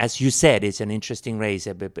as you said, it's an interesting race,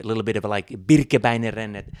 a little bit of like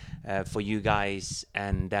Birkebeiner-rennet for you guys.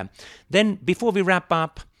 And then before we wrap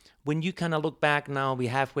up, when you kind of look back now, we're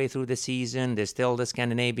halfway through the season, there's still the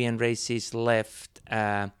Scandinavian races left.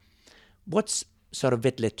 What's sort of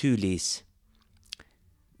Vetle Thuli's,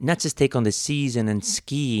 not just take on the season and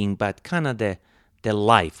skiing, but kind of the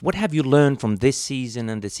life? What have you learned from this season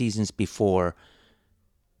and the seasons before?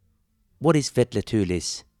 What is Vetle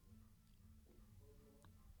Thuli's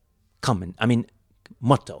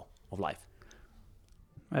motto of life?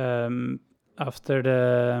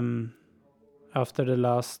 After the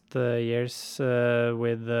last years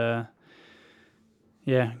with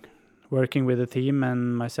working with the team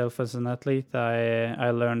and myself as an athlete, I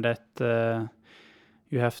learned that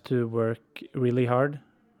you have to work really hard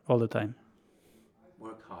all the time.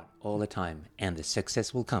 Work hard all the time, and the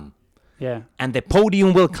success will come. Yeah. And the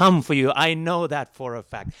podium will come for you. I know that for a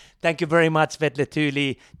fact. Thank you very much, Vetle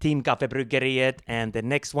Thuli, Team Kaffebryggeriet. And the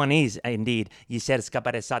next one is indeed Jizerska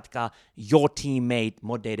Berezatka. Your teammate,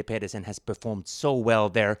 Modde Ede Pedersen, has performed so well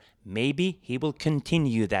there. Maybe he will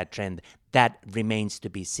continue that trend. That remains to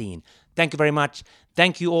be seen. Thank you very much.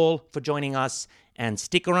 Thank you all for joining us. And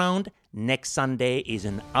stick around. Next Sunday is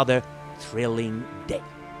another thrilling day.